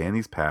on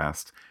Danny's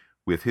past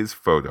with his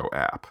photo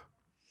app.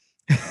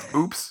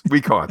 Oops,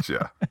 we caught you.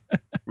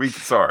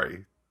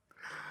 Sorry.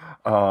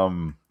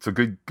 So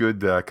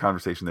good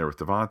conversation there with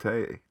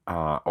Devontae.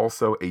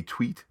 Also a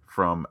tweet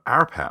from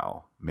our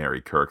pal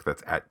Mary Kirk,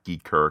 that's at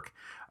Geek Kirk,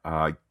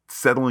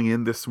 settling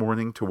in this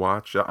morning to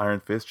watch Iron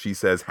Fist. She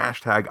says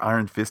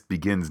 #Iron Fist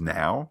begins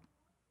now.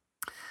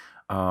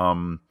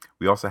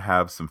 We also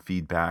have some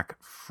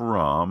feedback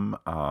from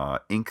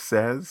Ink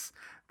Says,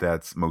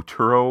 that's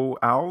Moturo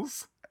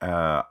Owls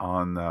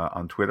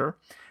on Twitter,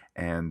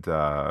 and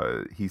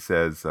he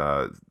says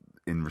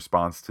in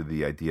response to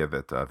the idea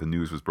that the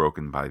news was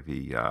broken by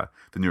the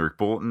New York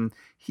Bulletin,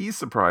 he's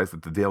surprised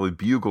that the Daily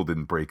Bugle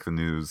didn't break the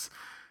news.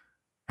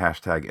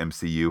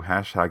 #MCU,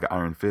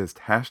 #Iron Fist,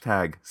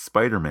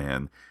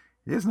 #Spider-Man.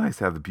 It is nice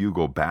to have the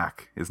Bugle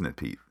back, isn't it,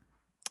 Pete?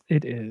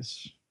 It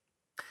is.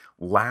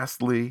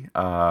 Lastly,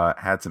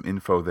 had some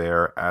info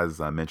there, as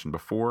I mentioned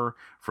before,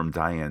 from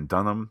Diane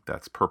Dunham,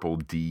 that's Purple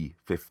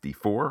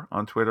D54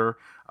 on Twitter,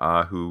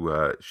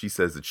 who she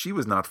says that she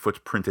was not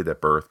footprinted at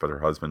birth, but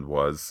her husband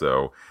was.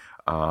 So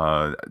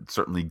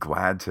certainly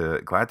glad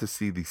to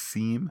see the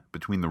seam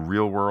between the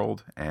real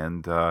world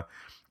and the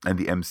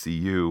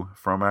MCU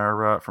from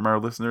our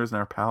listeners and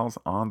our pals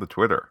on the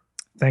Twitter.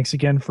 Thanks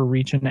again for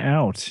reaching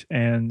out,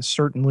 and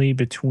certainly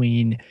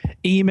between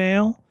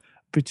email,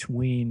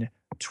 between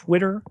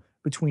Twitter,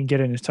 between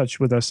getting in touch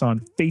with us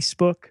on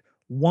Facebook,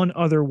 one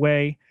other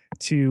way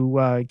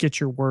to get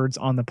your words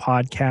on the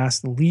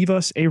podcast, leave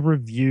us a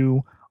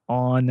review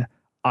on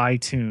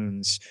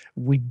iTunes.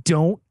 We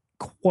don't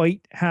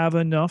quite have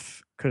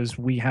enough because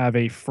we have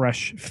a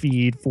fresh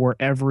feed for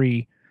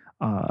every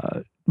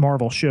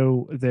Marvel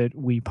show that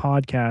we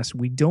podcast.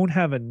 We don't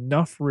have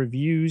enough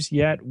reviews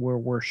yet where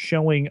we're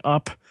showing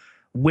up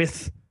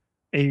with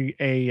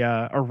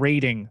a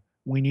rating.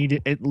 We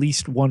need at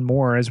least one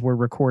more as we're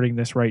recording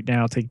this right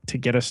now to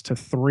get us to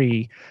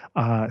 3.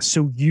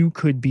 So you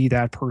could be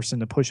that person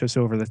to push us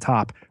over the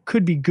top.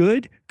 Could be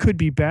good, could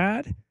be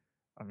bad.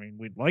 I mean,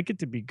 we'd like it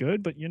to be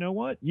good, but you know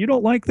what? You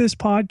don't like this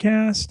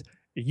podcast,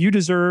 you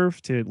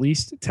deserve to at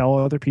least tell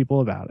other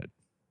people about it.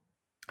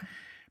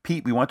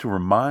 Pete, we want to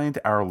remind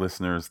our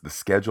listeners the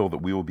schedule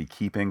that we will be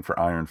keeping for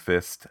Iron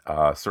Fist,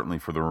 certainly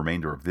for the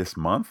remainder of this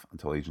month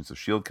until Agents of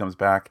S.H.I.E.L.D. comes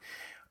back.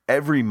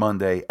 Every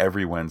Monday,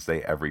 every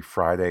Wednesday, every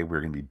Friday,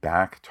 we're going to be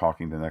back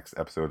talking the next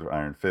episode of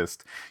Iron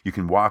Fist. You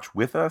can watch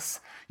with us.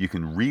 You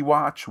can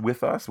rewatch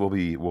with us. We'll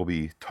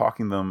be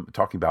talking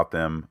about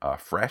them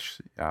fresh,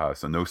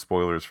 so no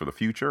spoilers for the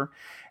future.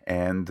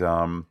 And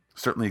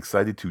certainly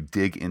excited to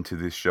dig into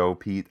this show,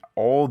 Pete.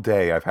 All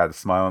day I've had a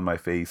smile on my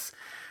face.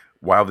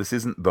 While this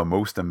isn't the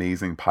most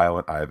amazing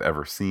pilot I've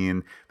ever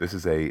seen, this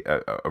is a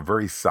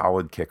very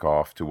solid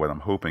kickoff to what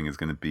I'm hoping is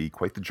going to be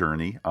quite the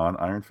journey on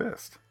Iron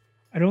Fist.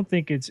 I don't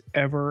think it's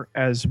ever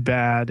as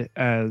bad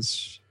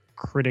as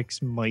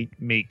critics might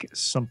make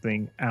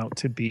something out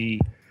to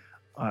be,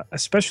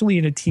 especially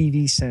in a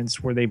TV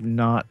sense where they've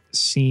not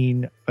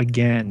seen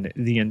again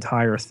the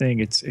entire thing.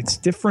 It's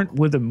different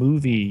with a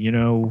movie. You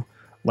know,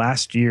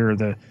 last year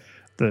the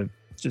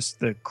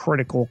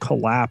critical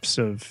collapse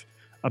of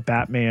a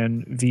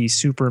Batman v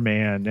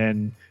Superman,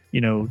 and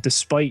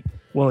despite,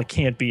 well, it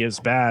can't be as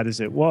bad as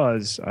it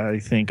was, I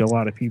think a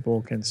lot of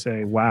people can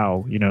say,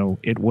 wow,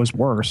 it was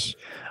worse.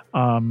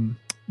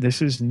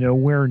 This is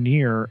nowhere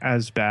near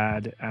as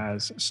bad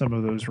as some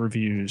of those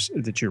reviews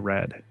that you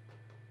read.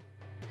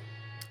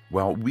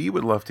 Well, we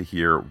would love to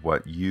hear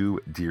what you,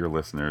 dear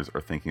listeners,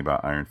 are thinking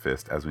about Iron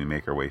Fist as we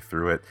make our way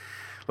through it.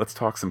 Let's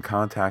talk some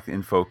contact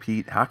info.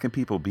 Pete, how can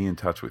people be in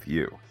touch with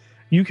you?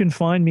 You can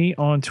find me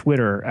on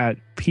Twitter at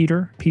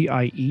Peter,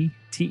 Pieterj,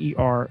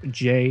 Ketelar,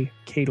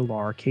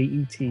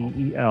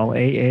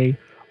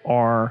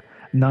 Ketelaar,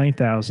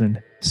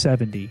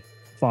 9,070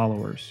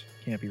 followers.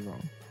 Can't be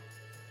wrong.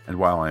 And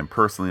while I am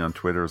personally on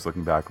Twitter as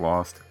Looking Back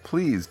Lost,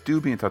 please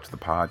do be in touch with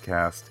the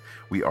podcast.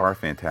 We are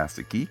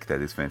Fantastic Geek.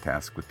 That is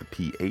fantastic with the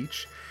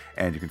PH.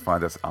 And you can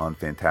find us on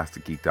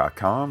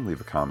fantasticgeek.com.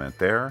 Leave a comment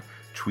there.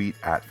 Tweet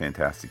at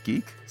Fantastic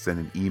Geek. Send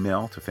an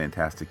email to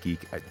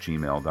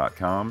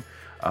fantasticgeek@gmail.com.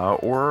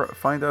 Or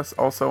find us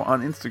also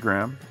on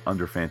Instagram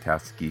under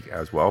Fantastic Geek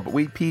as well. But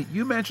wait, Pete,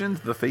 you mentioned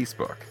the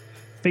Facebook.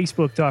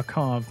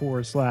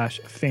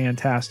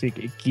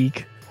 Facebook.com/Fantastic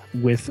Geek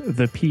with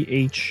the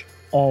PH,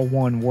 all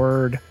one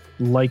word.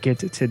 Like it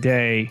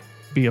today.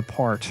 Be a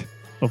part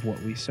of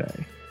what we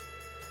say.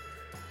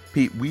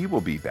 Pete, we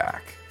will be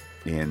back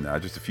in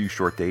just a few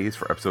short days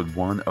for episode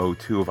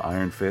 102 of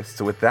Iron Fist.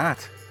 So with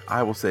that,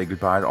 I will say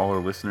goodbye to all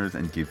our listeners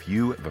and give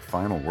you the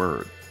final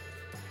word.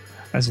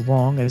 As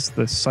long as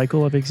the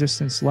cycle of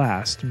existence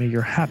lasts, may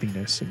your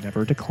happiness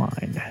never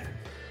decline.